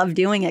said, do you love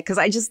doing it? Cause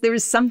there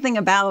was something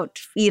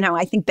about,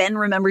 I think Ben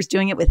remembers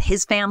doing it with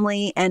his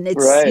family and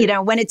it's,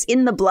 when it's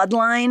in the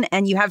bloodline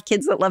and you have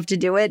kids that love to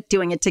do it,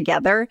 doing it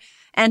together.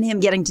 And him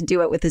getting to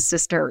do it with his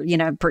sister,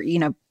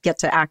 get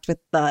to act with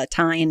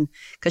Tyne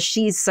because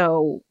she's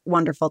so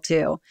wonderful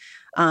too.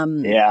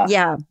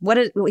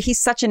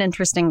 He's such an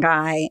interesting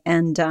guy,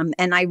 and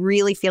I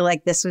really feel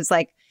like this was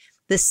like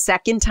the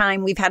second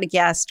time we've had a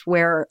guest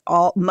where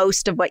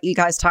most of what you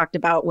guys talked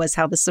about was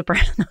how The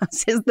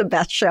Sopranos is the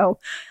best show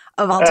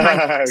of all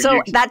time.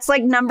 So that's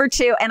like number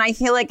 2, and I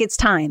feel like it's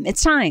time.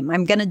 It's time.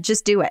 I'm gonna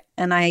just do it,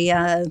 and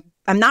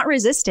I'm not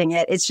resisting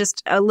it. It's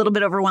just a little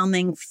bit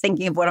overwhelming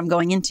thinking of what I'm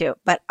going into,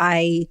 but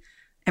I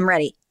am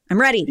ready.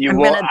 I'm ready.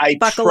 I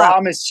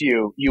promise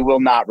you will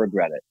not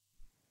regret it.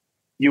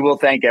 You will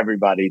thank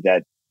everybody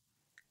that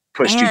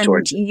pushed you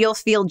towards it. You'll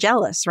feel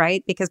jealous,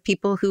 right? Because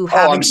people who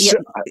haven't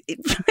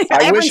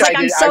I everyone's wish like,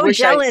 I'm so I wish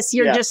jealous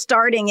you're just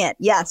starting it.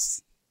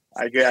 Yes.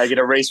 I get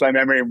erase my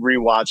memory and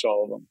rewatch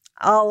all of them.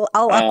 I'll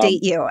update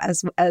you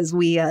as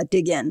we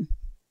dig in.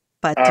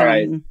 But all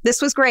right.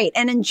 This was great,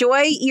 and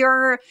enjoy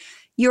your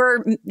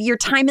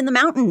time in the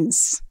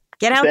mountains.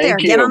 Get out there,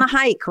 get on a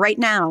hike right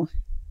now.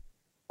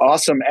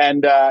 Awesome,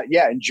 and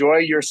enjoy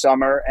your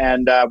summer.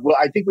 And I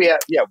think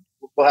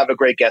we'll have a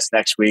great guest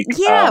next week.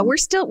 Yeah, we're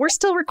still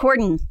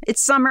recording.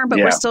 It's summer, but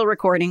we're still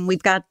recording.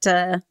 We've got.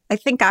 I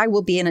think I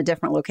will be in a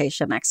different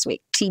location next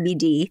week,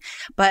 TBD.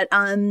 But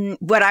I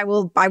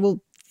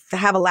will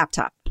have a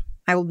laptop.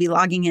 I will be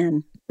logging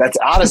in. That's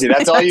honestly,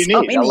 that's all you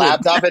need. A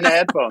laptop and a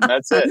headphone.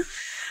 That's it.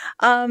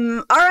 All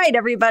right,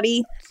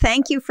 everybody.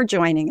 Thank you for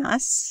joining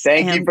us.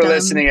 Thank you for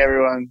listening,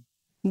 everyone.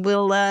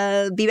 We'll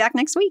be back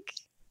next week.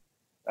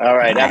 All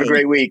right. Bye. Have a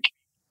great week.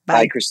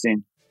 Bye,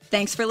 Christine.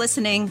 Thanks for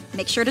listening.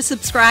 Make sure to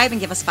subscribe and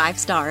give us 5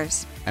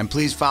 stars. And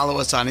please follow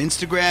us on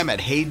Instagram at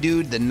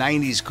HeyDude, the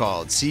 90s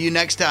Called. See you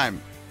next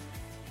time.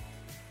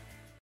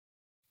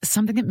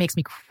 Something that makes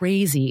me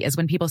crazy is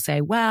when people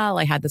say, well,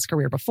 I had this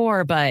career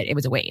before, but it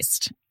was a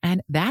waste.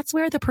 And that's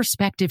where the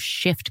perspective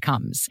shift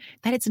comes,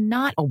 that it's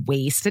not a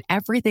waste, that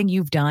everything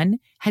you've done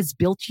has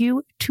built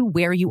you to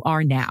where you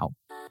are now.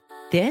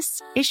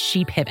 This is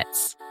She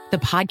Pivots, the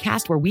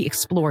podcast where we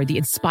explore the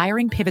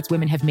inspiring pivots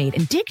women have made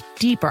and dig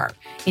deeper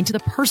into the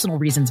personal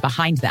reasons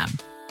behind them.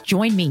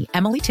 Join me,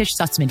 Emily Tish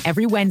Sussman,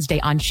 every Wednesday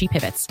on She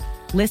Pivots.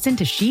 Listen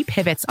to She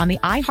Pivots on the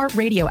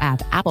iHeartRadio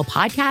app, Apple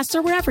Podcasts,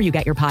 or wherever you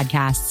get your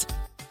podcasts.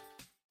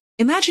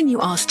 Imagine you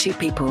ask 2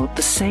 people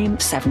the same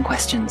 7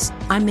 questions.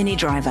 I'm Minnie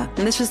Driver,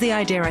 and this was the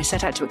idea I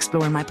set out to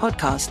explore in my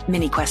podcast,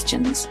 Mini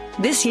Questions.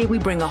 This year, we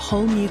bring a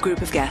whole new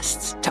group of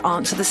guests to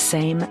answer the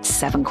same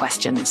 7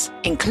 questions,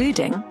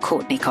 including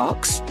Courtney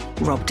Cox,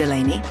 Rob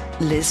Delaney,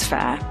 Liz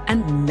Phair,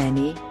 and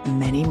many,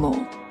 many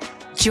more.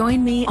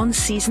 Join me on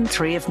Season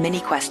 3 of Mini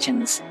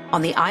Questions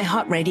on the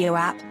iHeartRadio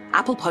app,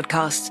 Apple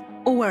Podcasts,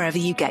 or wherever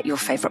you get your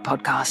favorite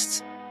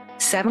podcasts.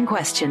 7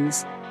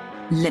 questions,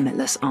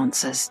 limitless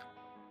answers.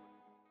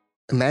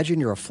 Imagine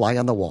you're a fly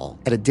on the wall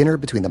at a dinner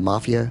between the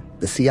mafia,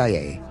 the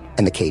CIA,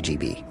 and the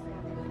KGB.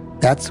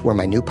 That's where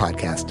my new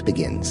podcast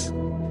begins.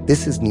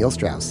 This is Neil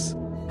Strauss,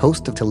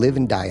 host of To Live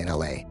and Die in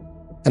LA,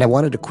 and I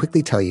wanted to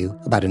quickly tell you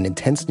about an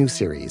intense new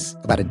series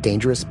about a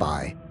dangerous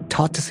spy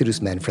taught to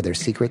seduce men for their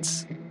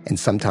secrets and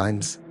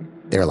sometimes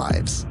their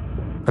lives.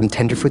 From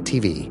Tenderfoot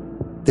TV,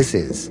 this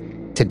is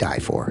To Die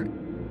For.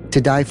 To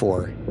Die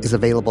For is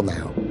available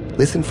now.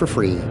 Listen for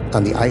free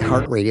on the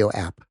iHeartRadio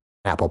app,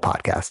 Apple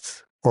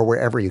Podcasts, or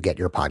wherever you get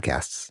your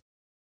podcasts.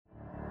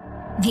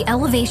 The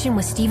Elevation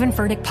with Stephen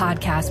Furtick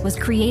podcast was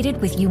created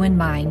with you in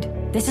mind.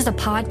 This is a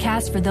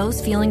podcast for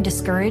those feeling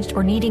discouraged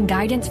or needing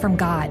guidance from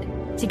God.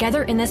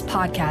 Together in this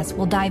podcast,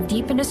 we'll dive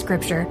deep into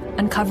Scripture,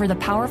 uncover the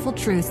powerful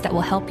truths that will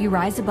help you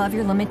rise above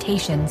your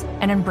limitations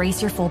and embrace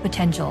your full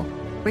potential.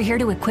 We're here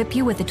to equip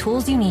you with the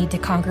tools you need to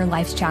conquer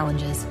life's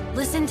challenges.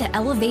 Listen to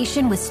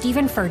Elevation with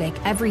Stephen Furtick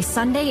every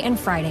Sunday and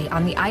Friday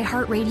on the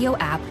iHeartRadio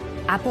app,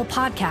 Apple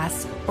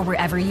Podcasts, or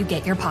wherever you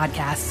get your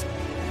podcasts.